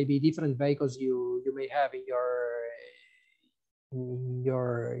for maybe different vehicles you may have in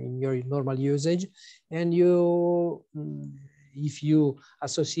your normal usage, and if you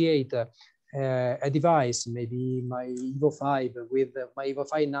associate a device, maybe my Evo 5 with my Evo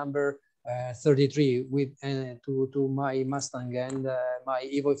 5 number 33 with to my Mustang, and my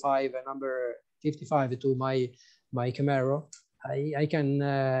Evo 5 number 55 to my Camaro, I can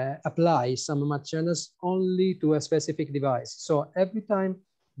apply some match channels only to a specific device. So every time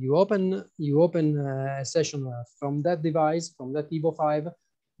you open a session from that device, from that Evo 5,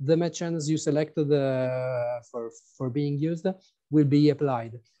 the match channels you selected for being used will be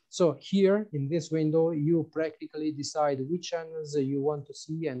applied. So here in this window, you practically decide which channels you want to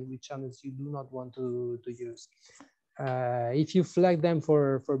see and which channels you do not want to use. If you flag them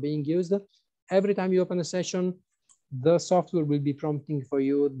for being used, every time you open a session, the software will be prompting for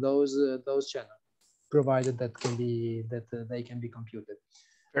you those channels, provided that they can be computed.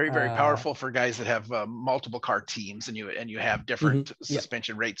 Very powerful for guys that have multiple car teams, and you have different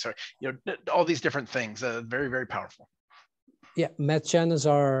suspension rates, or all these different things. Very powerful. Yeah, match channels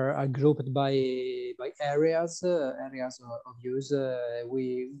are grouped by areas of use.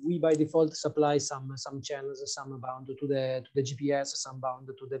 We by default supply some channels, some bound to the GPS, some bound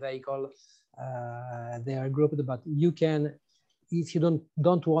to the vehicle. They are grouped, but you can, if you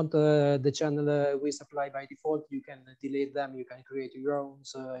don't want the channel we supply by default, you can delete them. You can create your own.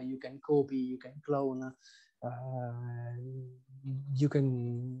 You can copy, you can clone. You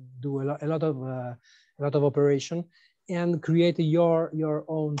can do a lot of operation and create your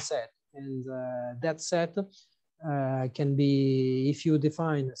own set, and that set can be, if you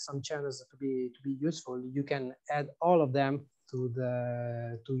define some channels to be useful, you can add all of them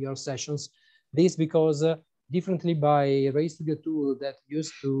to your sessions. This because differently by RayStudio tool that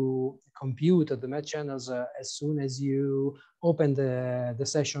used to compute the match channels as soon as you open the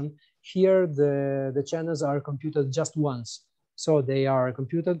session, here the channels are computed just once. So they are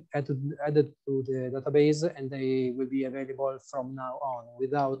computed, added to the database, and they will be available from now on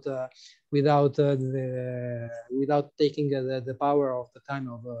without taking the power of the time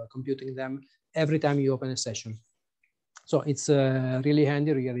of computing them every time you open a session. So it's really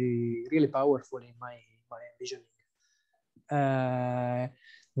handy, really powerful in my envisioning.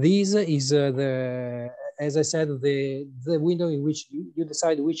 This is as I said, the window in which you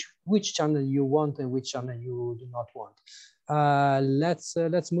decide which channel you want and which channel you do not want.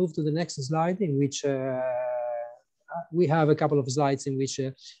 Let's move to the next slide, in which we have a couple of slides in which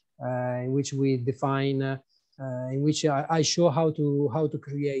we define, in which I show how to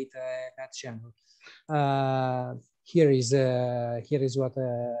create that channel. Here is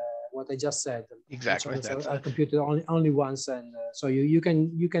what I just said. Exactly. Are computed only once, and so you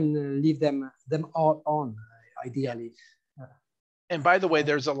can leave them all on ideally. And by the way,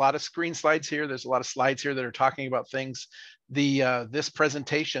 there's a lot of screen slides here. There's a lot of slides here that are talking about things. This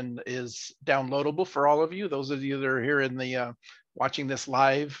presentation is downloadable for all of you. Those of you that are here in the watching this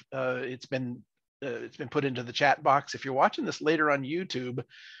live, it's been put into the chat box. If you're watching this later on YouTube,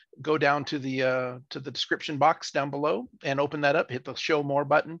 go down to the description box down below and open that up. Hit the Show More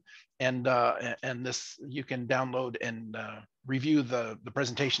button, and this you can download and review the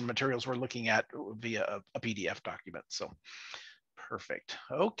presentation materials we're looking at via a PDF document. So. Perfect.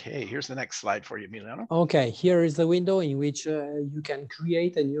 Okay, here's the next slide for you, Emiliano. Okay, here is the window in which you can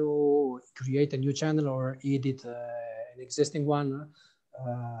create a new channel or edit an existing one.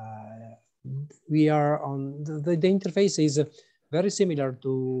 We are on the interface is very similar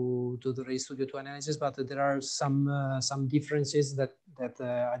to the RayStudio 2 analysis, but there are some differences that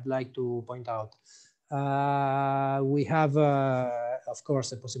I'd like to point out. We have, of course,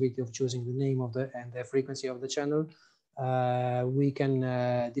 the possibility of choosing the name of and the frequency of the channel. We can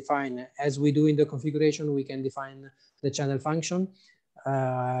define, as we do in the configuration, we can define the channel function.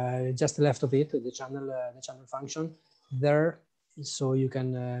 Just left of it, the channel function there. So you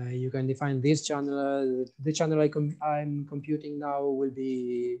can define this channel. The channel I'm computing now will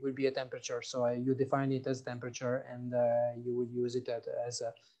be a temperature. So you define it as temperature, and you will use it as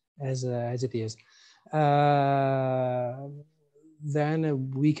it is.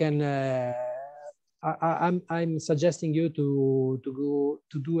 Then we can. I'm suggesting you to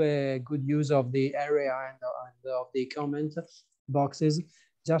do a good use of the area and of the comment boxes.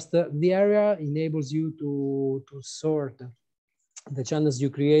 Just the area enables you to sort the channels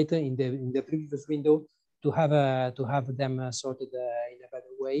you create in the previous window to have them sorted in a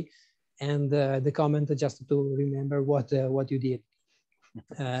better way, and the comment just to remember what you did.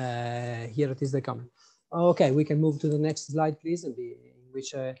 Here it is, the comment. Okay, we can move to the next slide, please, in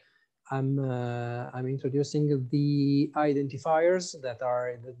which I'm introducing the identifiers that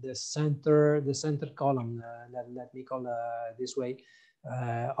are the center column. Let me call this way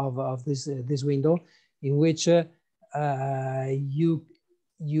of this window, in which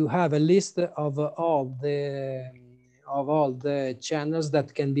you have a list of all the channels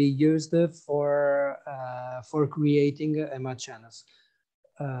that can be used for creating MAT channels.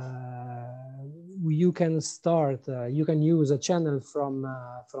 You can use a channel from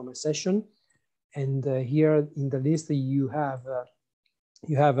a session, and here in the list you have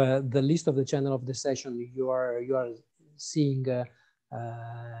the list of the channel of the session you are seeing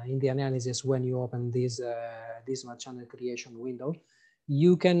in the analysis when you open this MAT channel creation window.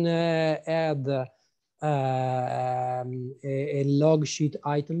 You can add a log sheet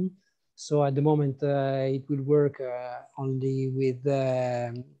item. So at the moment, it will work only with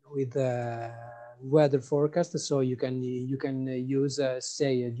weather forecast. So you can use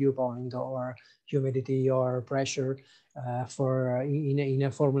say a dew point or humidity or pressure for in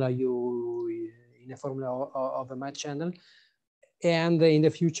a formula of a MAT channel. And in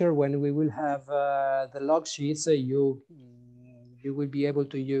the future, when we will have the log sheets, you will be able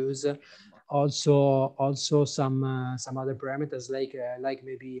to use also some other parameters like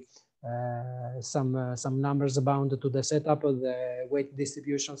maybe some numbers bound to the setup of the weight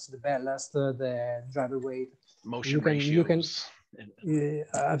distributions, the ballast, the driver weight, motion ratios.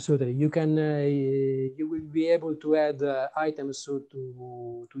 Absolutely, you will be able to add items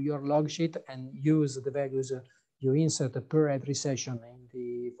to your log sheet and use the values you insert per every session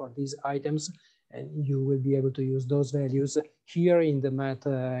for these items, and you will be able to use those values here in the MAT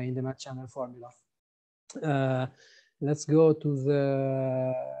channel formula. Let's go to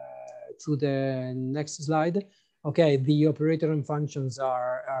the next slide. Okay, the operator and functions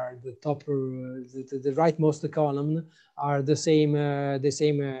are the top, the rightmost column are the same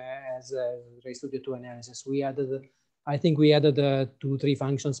as RayStudio 2 analysis. We added, I think we added 2-3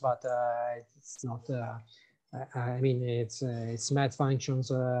 functions, but it's not. I mean, it's math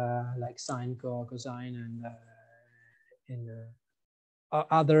functions like sine, cosine, and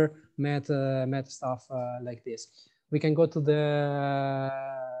other math stuff like this. We can go to the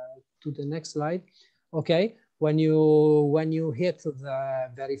next slide. Okay, when you hit the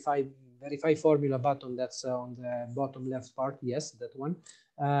verify formula button, that's on the bottom left part, yes, that one.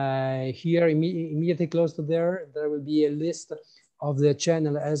 Here immediately close to there will be a list of the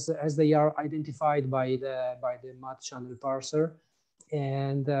channel as they are identified by the MAT channel parser,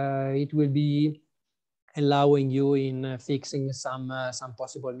 and it will be allowing you in fixing some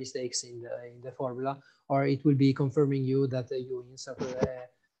possible mistakes in the formula, or it will be confirming you that you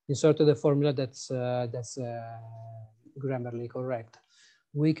inserted a formula that's grammarly correct.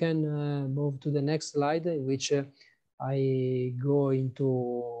 We can move to the next slide, in which I go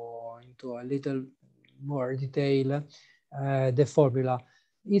into a little more detail. The formula,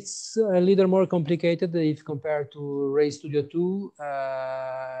 it's a little more complicated if compared to RayStudio 2.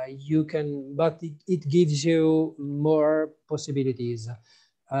 You can, but it gives you more possibilities.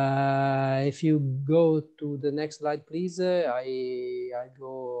 If you go to the next slide, please. I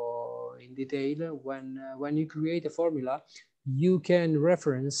go in detail. When you create a formula, you can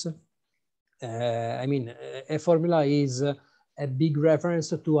reference. I mean, a formula is a big reference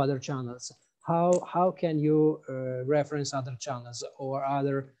to other channels. How can you reference other channels or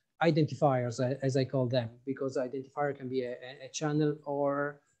other identifiers, as I call them? Because identifier can be a channel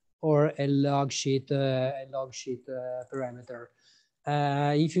or a log sheet parameter.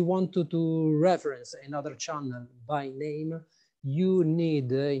 If you want to reference another channel by name, you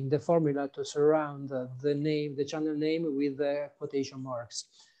need in the formula to surround the channel name with quotation marks.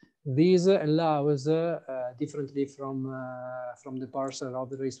 This allows, differently from the parser of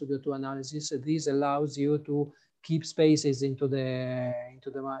the RayStudio 2 analysis, this allows you to keep spaces into the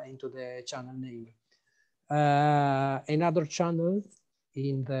channel name. Another channel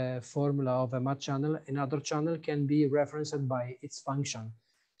in the formula of a MAT channel, another channel can be referenced by its function.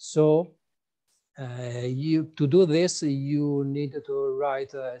 So to do this, you need to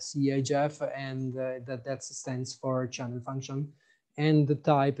write CHF, and that stands for channel function, and the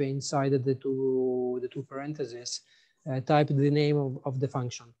type inside the two parentheses, type the name of the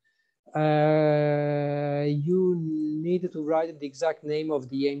function. You need to write the exact name of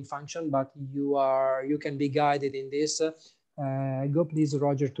the aim function, but you can be guided in this. Go please,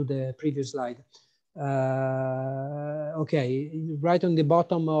 Roger, to the previous slide. Okay, right on the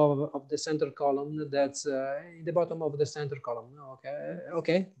bottom of the center column, that's in the bottom of the center column.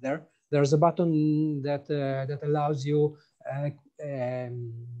 Okay, there's a button that allows you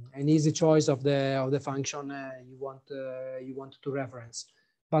an easy choice of the function you want to reference.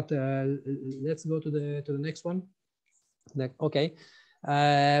 But let's go to the next one. Okay.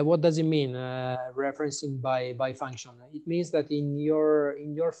 What does it mean, referencing by function? It means that in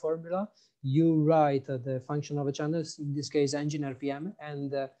your formula, you write the function of a channel, in this case engine RPM,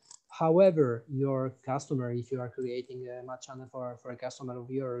 and however your customer, if you are creating a match channel for a customer of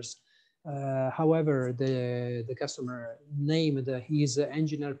yours, however the customer named his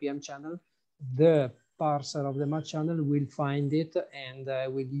engine RPM channel, the parser of the match channel will find it and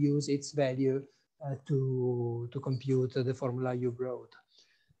will use its value to compute the formula you wrote.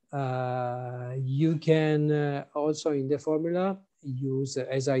 You can also in the formula use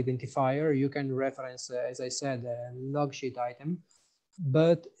as identifier. You can reference, as I said, a log sheet item.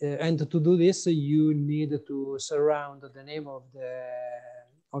 But and to do this, you need to surround the name of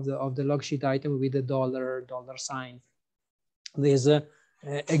the log sheet item with a dollar sign. This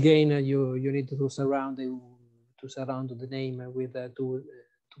again, you need to surround the name with two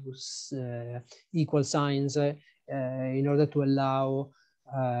equal signs in order to allow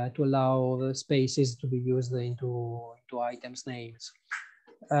the spaces to be used into items names.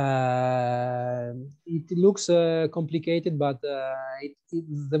 It looks complicated, but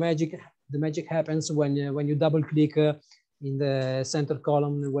the magic happens when you double click in the center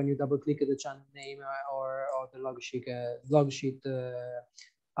column, when you double click the channel name or the log sheet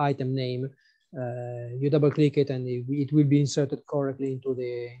item name. You double click it and it will be inserted correctly into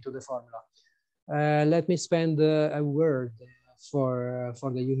the formula. Let me spend a word for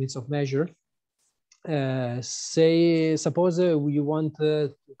the units of measure. Suppose you want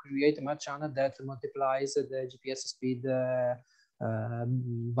to create a match channel that multiplies the GPS speed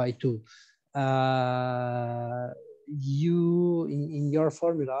by 2. You in your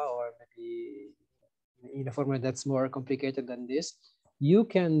formula, or maybe in a formula that's more complicated than this, you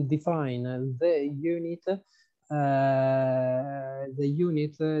can define the unit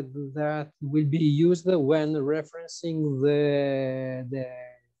that will be used when referencing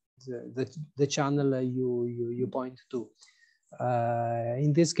the channel you point to.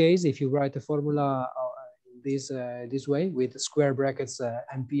 In this case, if you write a formula this way with square brackets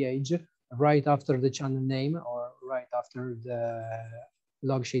MPH right after the channel name or right after the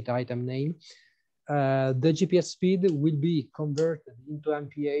log sheet item name, the GPS speed will be converted into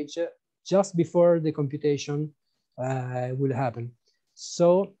MPH just before the computation will happen.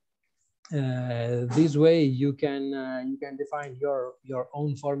 So this way you can define your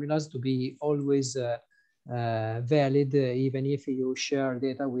own formulas to be always valid, even if you share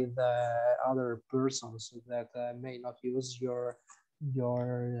data with other persons that may not use your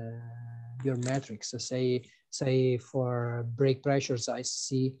metrics. Say for brake pressures, I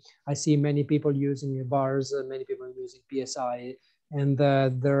see many people using bars, many people using PSI, and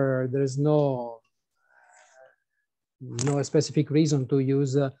there's no specific reason to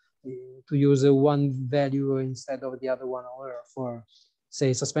use one value instead of the other one. Or for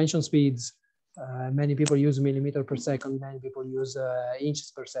say suspension speeds, many people use millimeter per second, many people use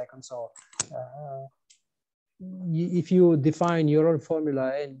inches per second. So if you define your own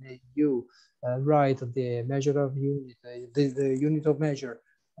formula and you write the measure of unit, the unit of measure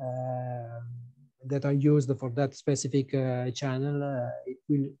that are used for that specific channel, it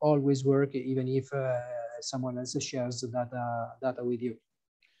will always work, even if someone else shares data with you.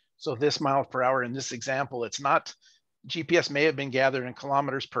 So this miles per hour in this example, it's not, GPS may have been gathered in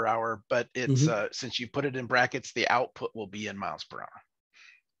kilometers per hour, but it's since you put it in brackets, the output will be in miles per hour.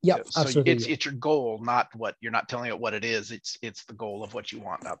 Yeah, so absolutely. It's your goal, not what you're not telling it what it is. It's the goal of what you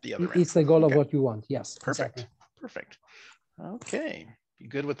want, not the other end. It's the goal of what you want. Yes. Perfect. Exactly. Perfect. Okay. You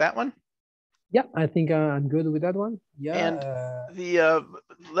good with that one? Yeah, I think I'm good with that one. Yeah. And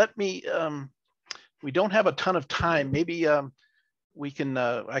let me. We don't have a ton of time. Maybe we can.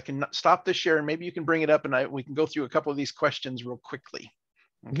 I can stop this share, and maybe you can bring it up, and we can go through a couple of these questions real quickly.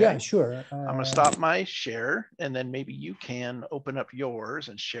 Okay? Yeah, sure. I'm going to stop my share, and then maybe you can open up yours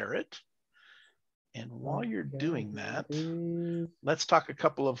and share it. And while you're doing that, let's talk a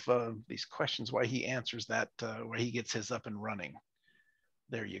couple of these questions, why he answers that, where he gets his up and running.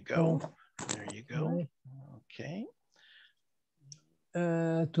 There you go. There you go. Okay.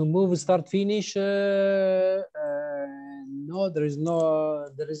 To move start finish, no, there is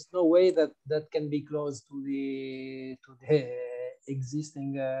no way that can be close to the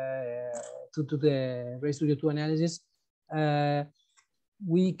existing to the RayStudio 2 analysis.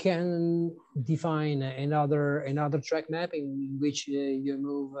 We can define another track map in which you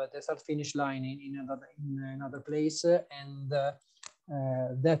move the start finish line in another place, and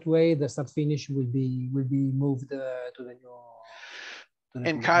that way the start finish will be moved to the new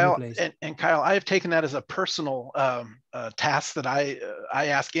And new Kyle, place. and Kyle, I have taken that as a personal task that I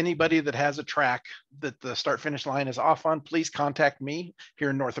ask anybody that has a track that the start finish line is off on, please contact me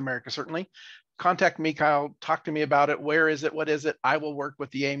here in North America, certainly. Contact me, Kyle, talk to me about it. Where is it? What is it? I will work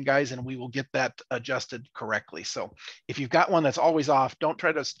with the AIM guys and we will get that adjusted correctly. So if you've got one that's always off, don't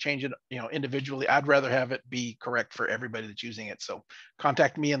try to change it, individually. I'd rather have it be correct for everybody that's using it. So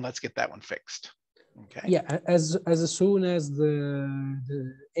contact me and let's get that one fixed. Okay. Yeah, as soon as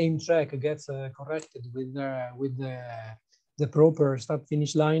the aim track gets corrected with the proper start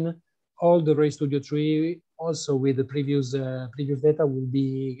finish line, all the Race Studio 3 also with the previous data will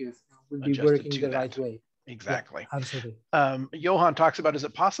be working the right way. Exactly. Yeah, absolutely. Johan talks about, is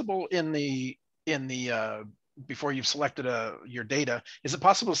it possible in the before you've selected your data, is it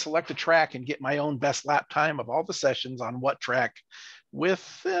possible to select a track and get my own best lap time of all the sessions on what track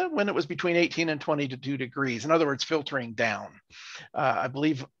with when it was between 18 and 22 degrees? In other words, filtering down. I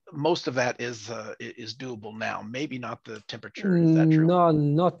believe most of that is doable now. Maybe not the temperature. Is that true? No,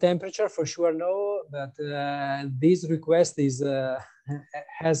 not temperature for sure. No, but this request is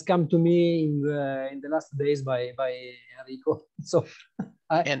has come to me in the last days by Enrico. So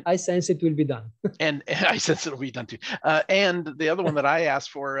I sense it will be done. and I sense it'll be done too. And the other one that I asked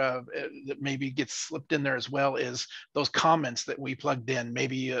for that maybe gets slipped in there as well is those comments that we plugged in.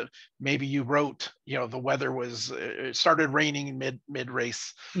 Maybe you wrote, the weather was it started raining mid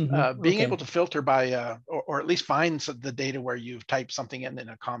race. Being able to filter by or at least find the data where you've typed something in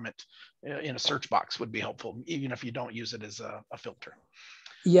a comment in a search box would be helpful, even if you don't use it as a filter.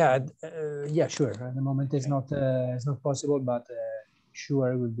 Yeah, sure. At the moment, it's not possible, but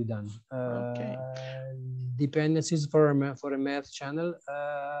sure, it will be done. Okay. Dependencies for a math channel.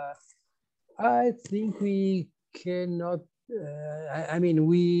 I think we cannot. I mean,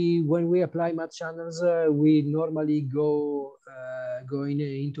 when we apply math channels, we normally go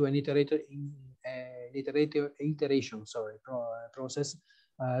into an iteration process.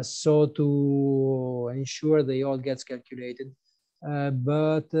 So to ensure they all gets calculated.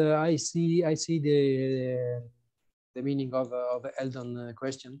 But I see the meaning of Eldon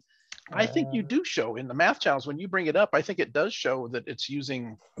question. I think you do show in the math channels when you bring it up. I think it does show that it's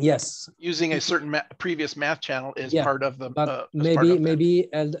using a certain previous math channel is part of the. But maybe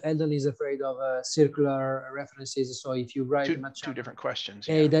Eldon is afraid of circular references. So if you write two different questions,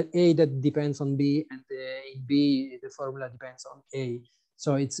 A that depends on B, and in B the formula depends on A.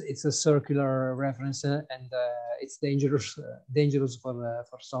 So it's a circular reference, and it's dangerous for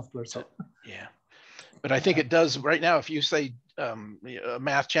software. So yeah, but I think it does right now. If you say a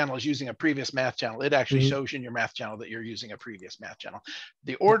math channel is using a previous math channel, it actually shows in your math channel that you're using a previous math channel.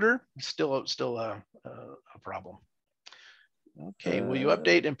 The order is still a problem. Okay, will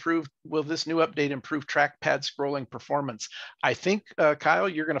this new update improve trackpad scrolling performance? I think, Kyle,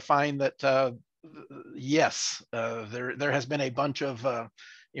 you're going to find that yes, there has been a bunch of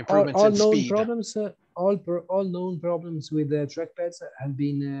improvements in speed. All known problems with the trackpads have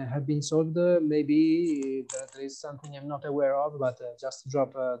been solved. Maybe there is something I'm not aware of, but just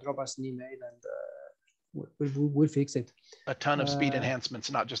drop us an email and we'll fix it. A ton of speed enhancements,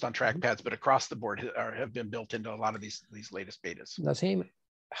 not just on trackpads, but across the board, have been built into a lot of these latest betas. The same.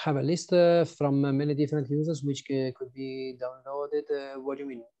 Have a list from many different users which could be downloaded. What do you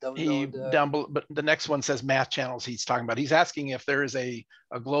mean? Down below, but the next one says math channels he's talking about. He's asking if there is a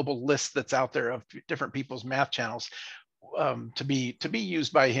global list that's out there of different people's math channels to be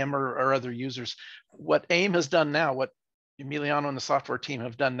used by him or other users. What AIM has done now, what Emiliano and the software team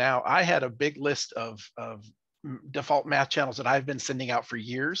have done now, I had a big list of default math channels that I've been sending out for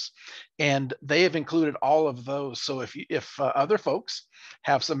years, and they have included all of those. So if other folks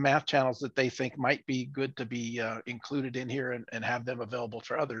have some math channels that they think might be good to be included in here and have them available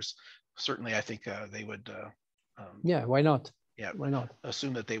for others, certainly I think they would. Yeah, why not? Yeah, why not?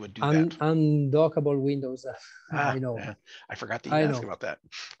 Assume that they would do that. Undockable windows. I know. I forgot to ask about that.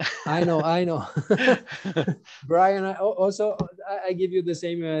 I know. Brian, I give you the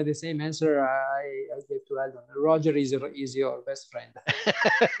same answer I gave to Eldon. Roger is your best friend.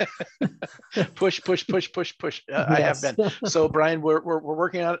 push. Yes. I have been. So Brian, we're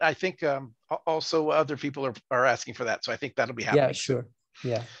working on it. I think also other people are asking for that. So I think that'll be happening. Yeah, sure.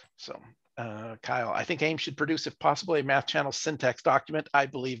 Yeah. So. Kyle, I think AIM should produce, if possible, a math channel syntax document. I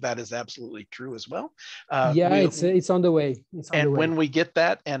believe that is absolutely true as well. It's on the way. When we get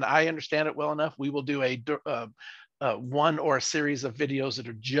that, and I understand it well enough, we will do one or a series of videos that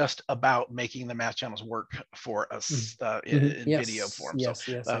are just about making the math channels work for us in video form. Yes.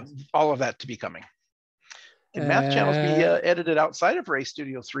 All of that to be coming. Can math channels be edited outside of Ray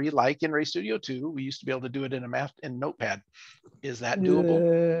Studio 3, like in Ray Studio 2? We used to be able to do it in Notepad. Is that doable?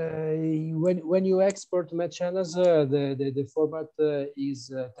 When you export math channels, the format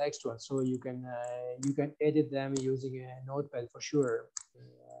is textual, so you can edit them using a Notepad for sure.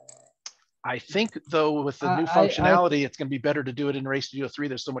 I think, though, with the new functionality, it's going to be better to do it in Ray Studio 3.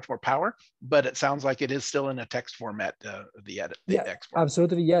 There's so much more power, but it sounds like it is still in a text format, the export.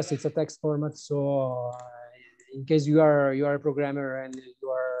 Absolutely, yes, it's a text format. So in case you are a programmer and you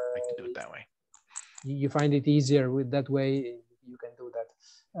are, I can do it that way. You find it easier with that way, you can do that.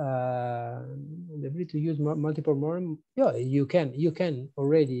 The ability to use multiple monitors, yeah, you can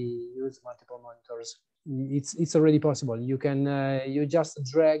already use multiple monitors. It's already possible. You can you just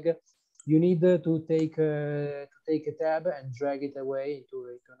drag. You need to take a tab and drag it away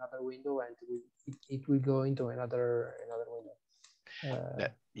into another window, and it will go into another window.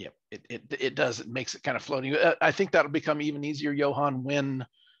 It does. It makes it kind of floating. I think that'll become even easier, Johan, when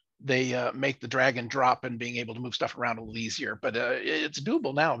they make the drag and drop and being able to move stuff around a little easier. But it's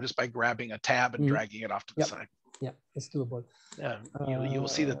doable now just by grabbing a tab and dragging it off to the side. Yeah, it's doable. You will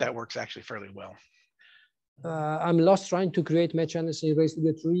see that works actually fairly well. I'm lost trying to create math channels in Ray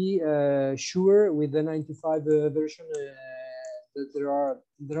Studio 3. Sure, with the 95 version, there are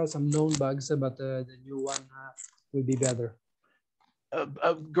some known bugs, but the new one will be better.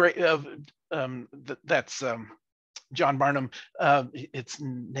 Great. That's John Barnum. Its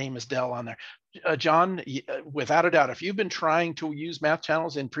name is Dell on there. John, without a doubt, if you've been trying to use math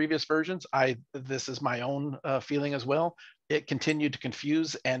channels in previous versions, this is my own feeling as well. It continued to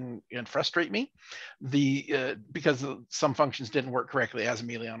confuse and frustrate me because some functions didn't work correctly, as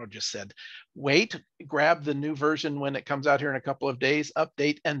Emiliano just said. Wait, grab the new version when it comes out here in a couple of days,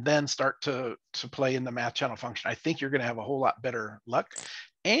 update, and then start to play in the math channel function. I think you're going to have a whole lot better luck.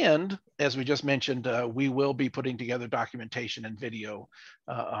 And as we just mentioned, we will be putting together documentation and video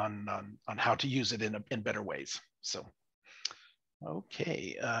on how to use it in better ways. So.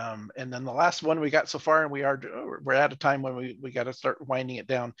 Okay, and then the last one we got so far, and we're out of time when we got to start winding it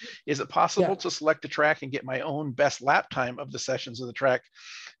down. Is it possible to select a track and get my own best lap time of the sessions of the track?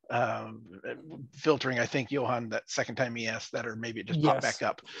 Filtering, I think Johan, that second time he asked that, or maybe it just popped back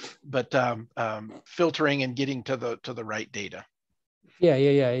up. But filtering and getting to the right data. Yeah.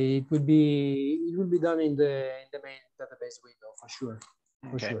 It will be done in the main database window for sure.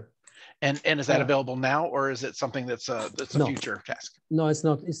 For sure. And is that available now, or is it something that's a future task? No, it's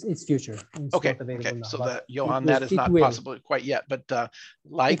not. It's future. It's okay. Not available now, so that Johan, that is not possible quite yet. But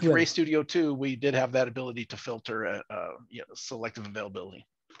like Ray Studio 2, we did have that ability to filter selective availability.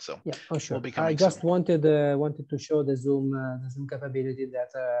 So yeah, sure. We'll be I just wanted to show the zoom capability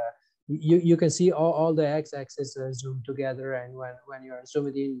that you can see all the x-axis zoom together, and when you're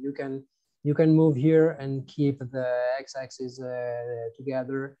zoomed in, you can move here and keep the x-axis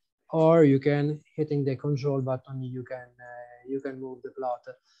together. Or you can, hitting the control button, you can move the plot.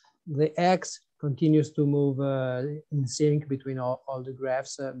 The X continues to move in sync between all the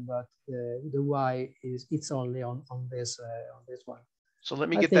graphs, but the Y it's only on this one. So let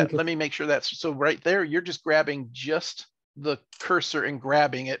me make sure that's so right there. You're just grabbing just the cursor and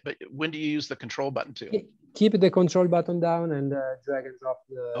grabbing it, but when do you use the control button too? Keep the control button down and drag and drop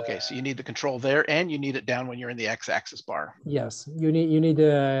the. Okay, so you need the control there, and you need it down when you're in the x-axis bar. Yes, you need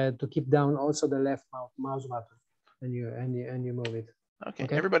to keep down also the left mouse button, and you move it. Okay.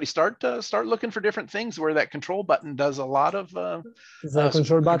 Everybody start looking for different things where that control button does a lot of the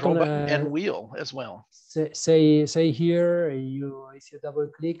control button and wheel as well. Say here, if you double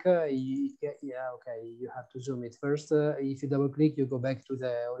click, you have to zoom it first. If you double click, you go back to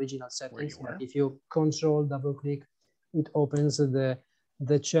the original settings. If you control double click, it opens the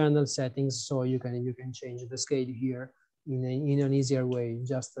channel settings, so you can change the scale here in an easier way,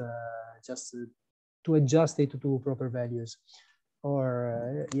 just to adjust it to proper values.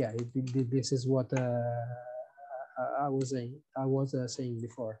 Or this is what I was saying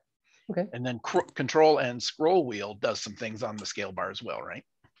before. Okay. And then control and scroll wheel does some things on the scale bar as well, right?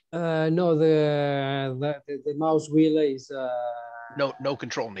 No, the mouse wheel is no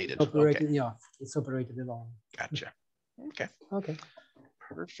control needed. Operated, okay. Yeah, it's operated alone. Gotcha. Okay. Okay.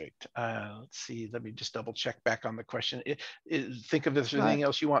 Perfect. Let's see. Let me just double check back on the question. Think of this anything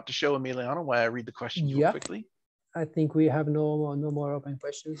else you want to show, Emiliano, while I read the questions real quickly. I think we have no more open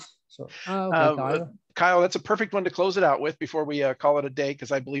questions. So, okay, Kyle, that's a perfect one to close it out with before we call it a day,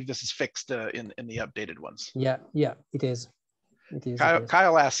 because I believe this is fixed in the updated ones. Yeah, it is. It is.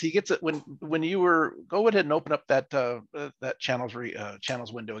 Kyle asks, he gets it when you were go ahead and open up that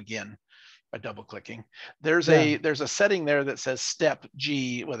channels window again by double clicking. There's a setting there that says step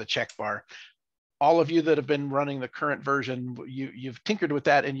G with a check bar. all of you that have been running the current version, you've tinkered with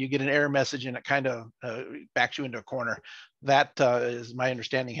that and you get an error message and it kind of backs you into a corner. That is my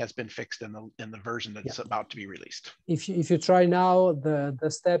understanding has been fixed in the version that's about to be released. If you try now, the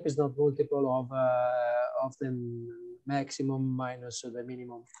step is not multiple of the maximum minus the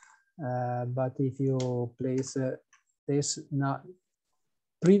minimum. But if you place this now,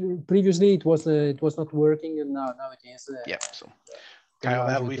 previously it was not working, and now it is. Yeah. So Kyle,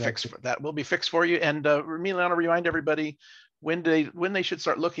 that will be fixed for you. And Emiliano, remind everybody when they should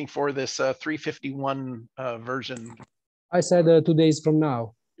start looking for this 351 version. I said 2 days from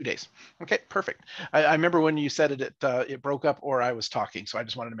now. 2 days. Okay, perfect. I remember when you said it broke up or I was talking. So I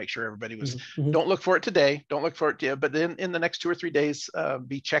just wanted to make sure everybody was, don't look for it today. Don't look for it yet. But then in the next 2 or 3 days,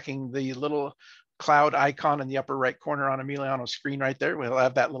 be checking the little cloud icon in the upper right corner on Emiliano's screen right there. We'll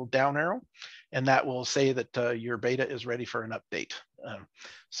have that little down arrow. And that will say that your beta is ready for an update.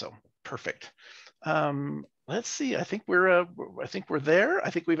 So perfect. Let's see. I think we're there. I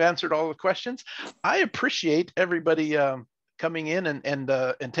think we've answered all the questions. I appreciate everybody coming in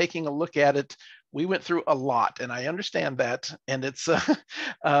and taking a look at it. We went through a lot, and I understand that, and it's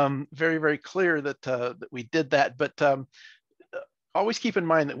very, very clear that we did that. But always keep in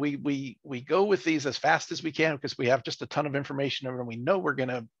mind that we go with these as fast as we can because we have just a ton of information, and we know we're going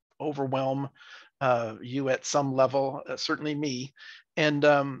to overwhelm you at some level, certainly me, and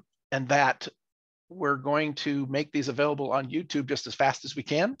that we're going to make these available on YouTube just as fast as we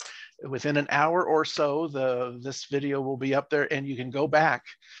can. Within an hour or so, this video will be up there, and you can go back,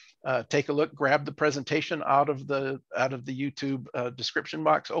 take a look, grab the presentation out of the YouTube description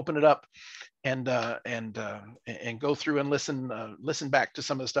box, open it up, and go through and listen back to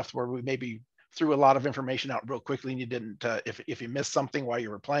some of the stuff where we maybe threw a lot of information out real quickly and you didn't. If you missed something while you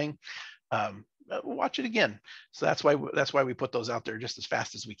were playing, watch it again. So that's why we put those out there just as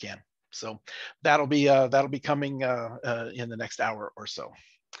fast as we can. So that'll be coming in the next hour or so.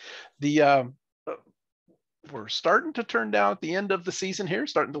 We're starting to turn down at the end of the season here.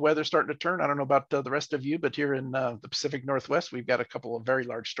 The weather's starting to turn. I don't know about the rest of you, but here in the Pacific Northwest, we've got a couple of very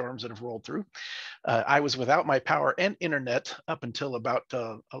large storms that have rolled through. I was without my power and internet up until about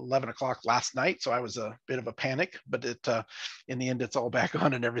 11 o'clock last night, so I was a bit of a panic, but in the end, it's all back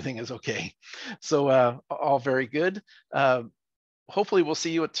on and everything is okay. So all very good. Hopefully we'll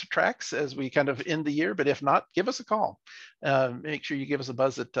see you at Tracks as we kind of end the year, but if not, give us a call. Make sure you give us a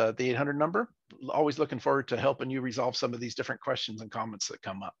buzz at the 800 number. Always looking forward to helping you resolve some of these different questions and comments that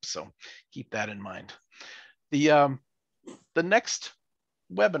come up. So keep that in mind. The next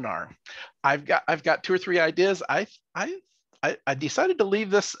webinar, I've got 2 or 3 ideas. I decided to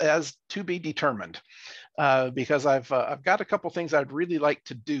leave this as to be determined because I've got a couple things I'd really like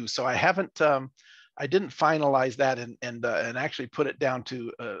to do. So I didn't finalize that and actually put it down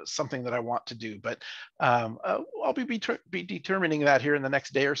to something that I want to do, but I'll be determining that here in the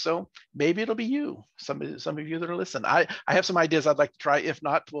next day or so. Maybe it'll be you, some of you that are listening. I have some ideas I'd like to try. If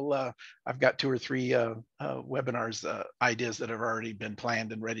not, I've got 2 or 3 webinars ideas that have already been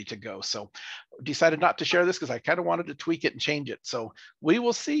planned and ready to go. So decided not to share this because I kind of wanted to tweak it and change it. So we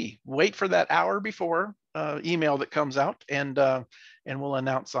will see. Wait for that hour before email that comes out, and we'll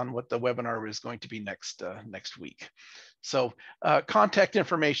announce on what the webinar is going to be next week. So contact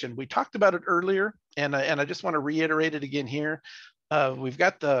information, we talked about it earlier, and I just want to reiterate it again here. We've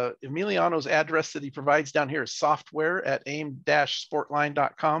got the Emiliano's address that he provides down here is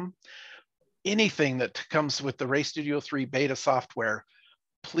software@aim-sportline.com. Anything that comes with the Race Studio 3 beta software,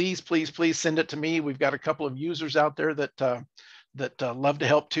 please send it to me. We've got a couple of users out there that love to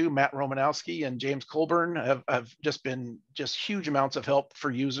help too. Matt Romanowski and James Colborn have been huge amounts of help for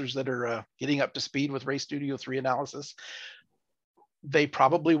users that are getting up to speed with Race Studio 3 analysis. They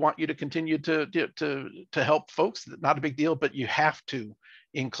probably want you to continue to help folks. Not a big deal, but you have to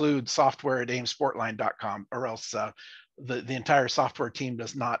include software@aimsportline.com, or else the entire software team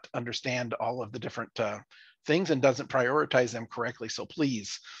does not understand all of the different things and doesn't prioritize them correctly. So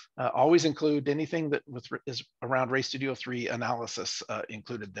please always include anything that is around Race Studio 3 analysis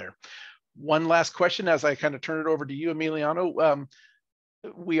included there. One last question as I kind of turn it over to you, Emiliano.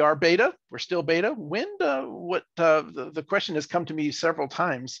 We are beta, we're still beta. The question has come to me several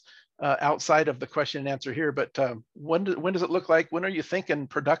times outside of the question and answer here, but when does it look like? When are you thinking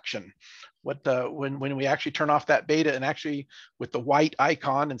production? When we actually turn off that beta and actually with the white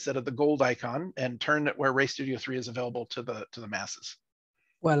icon instead of the gold icon and turn it where Race Studio 3 is available to the masses?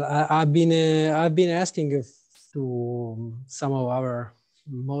 Well, I've been asking to some of our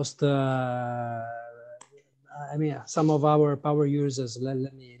most some of our power users.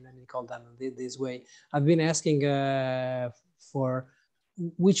 Let me call them this way. I've been asking for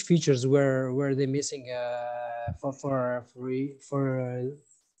which features were they missing for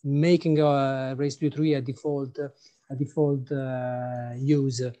making RayStudio 3 a default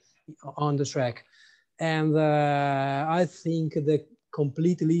use on the track. And I think the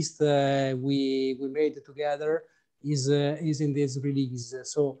complete list we made together is in this release.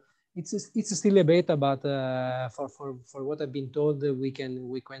 So it's still a beta, but for what I've been told, we can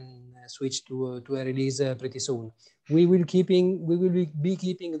switch to a release pretty soon. We will be keeping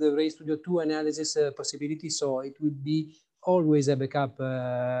the RayStudio 2 analysis possibility, so it will be always a backup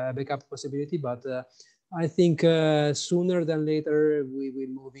possibility. But I think sooner than later we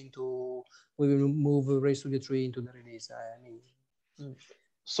will move RayStudio 3 into the release. I mean.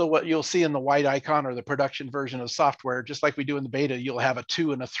 So what you'll see in the white icon or the production version of software, just like we do in the beta, you'll have a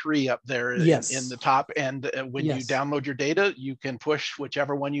 2 and a 3 up there in the top. And when you download your data, you can push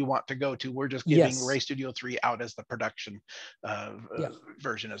whichever one you want to go to. We're just giving RayStudio 3 out as the production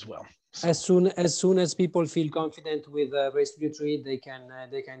version as well. So. As soon as people feel confident with RayStudio 3, they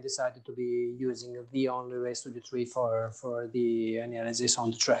can decide to be using the only RayStudio 3 for the analysis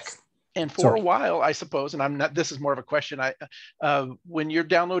on the track. And for a while, I suppose, and I'm not, this is more of a question. When you're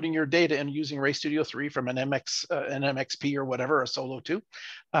downloading your data and using RayStudio 3 from an MXP or whatever, a Solo 2,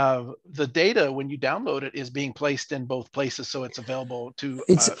 the data when you download it is being placed in both places, so it's available to.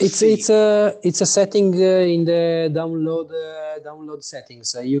 It's a setting in the download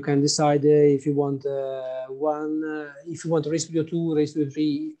settings. You can decide if you want if you want RayStudio 2, RayStudio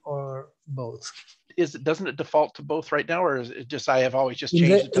 3, or both. Doesn't it default to both right now, or is it just I have always just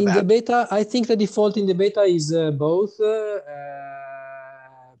changed it to that? In the beta, I think the default in the beta is both.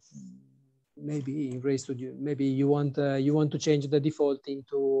 Maybe in RayStudio, maybe you want to change the default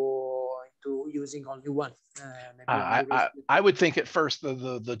into using only one. I would think at first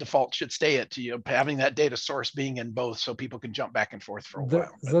the default should stay at having that data source being in both, so people can jump back and forth for a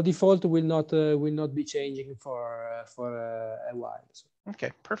while. The default will not be changing for a while. So.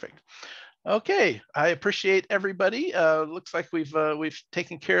 Okay, perfect. Okay, I appreciate everybody. Looks like we've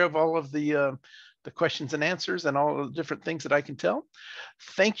taken care of all of the questions and answers and all the different things that I can tell.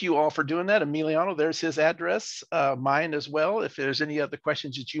 Thank you all for doing that. Emiliano, there's his address, mine as well. If there's any other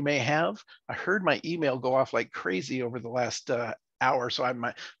questions that you may have, I heard my email go off like crazy over the last hour, so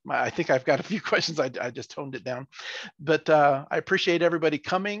I think I've got a few questions. I just toned it down, but I appreciate everybody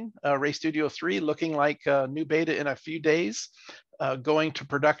coming. RayStudio 3 looking like new beta in a few days. Going to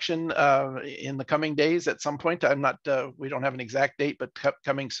production in the coming days at some point. We don't have an exact date, but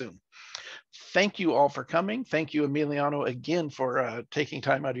coming soon. Thank you all for coming. Thank you, Emiliano, again for taking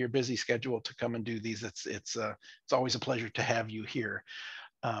time out of your busy schedule to come and do these. It's always a pleasure to have you here.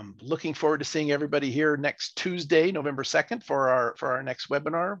 Looking forward to seeing everybody here next Tuesday, November 2nd for our next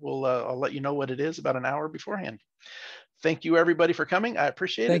webinar. I'll let you know what it is about an hour beforehand. Thank you, everybody, for coming. I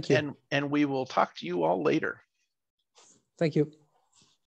appreciate it. And we will talk to you all later. Thank you.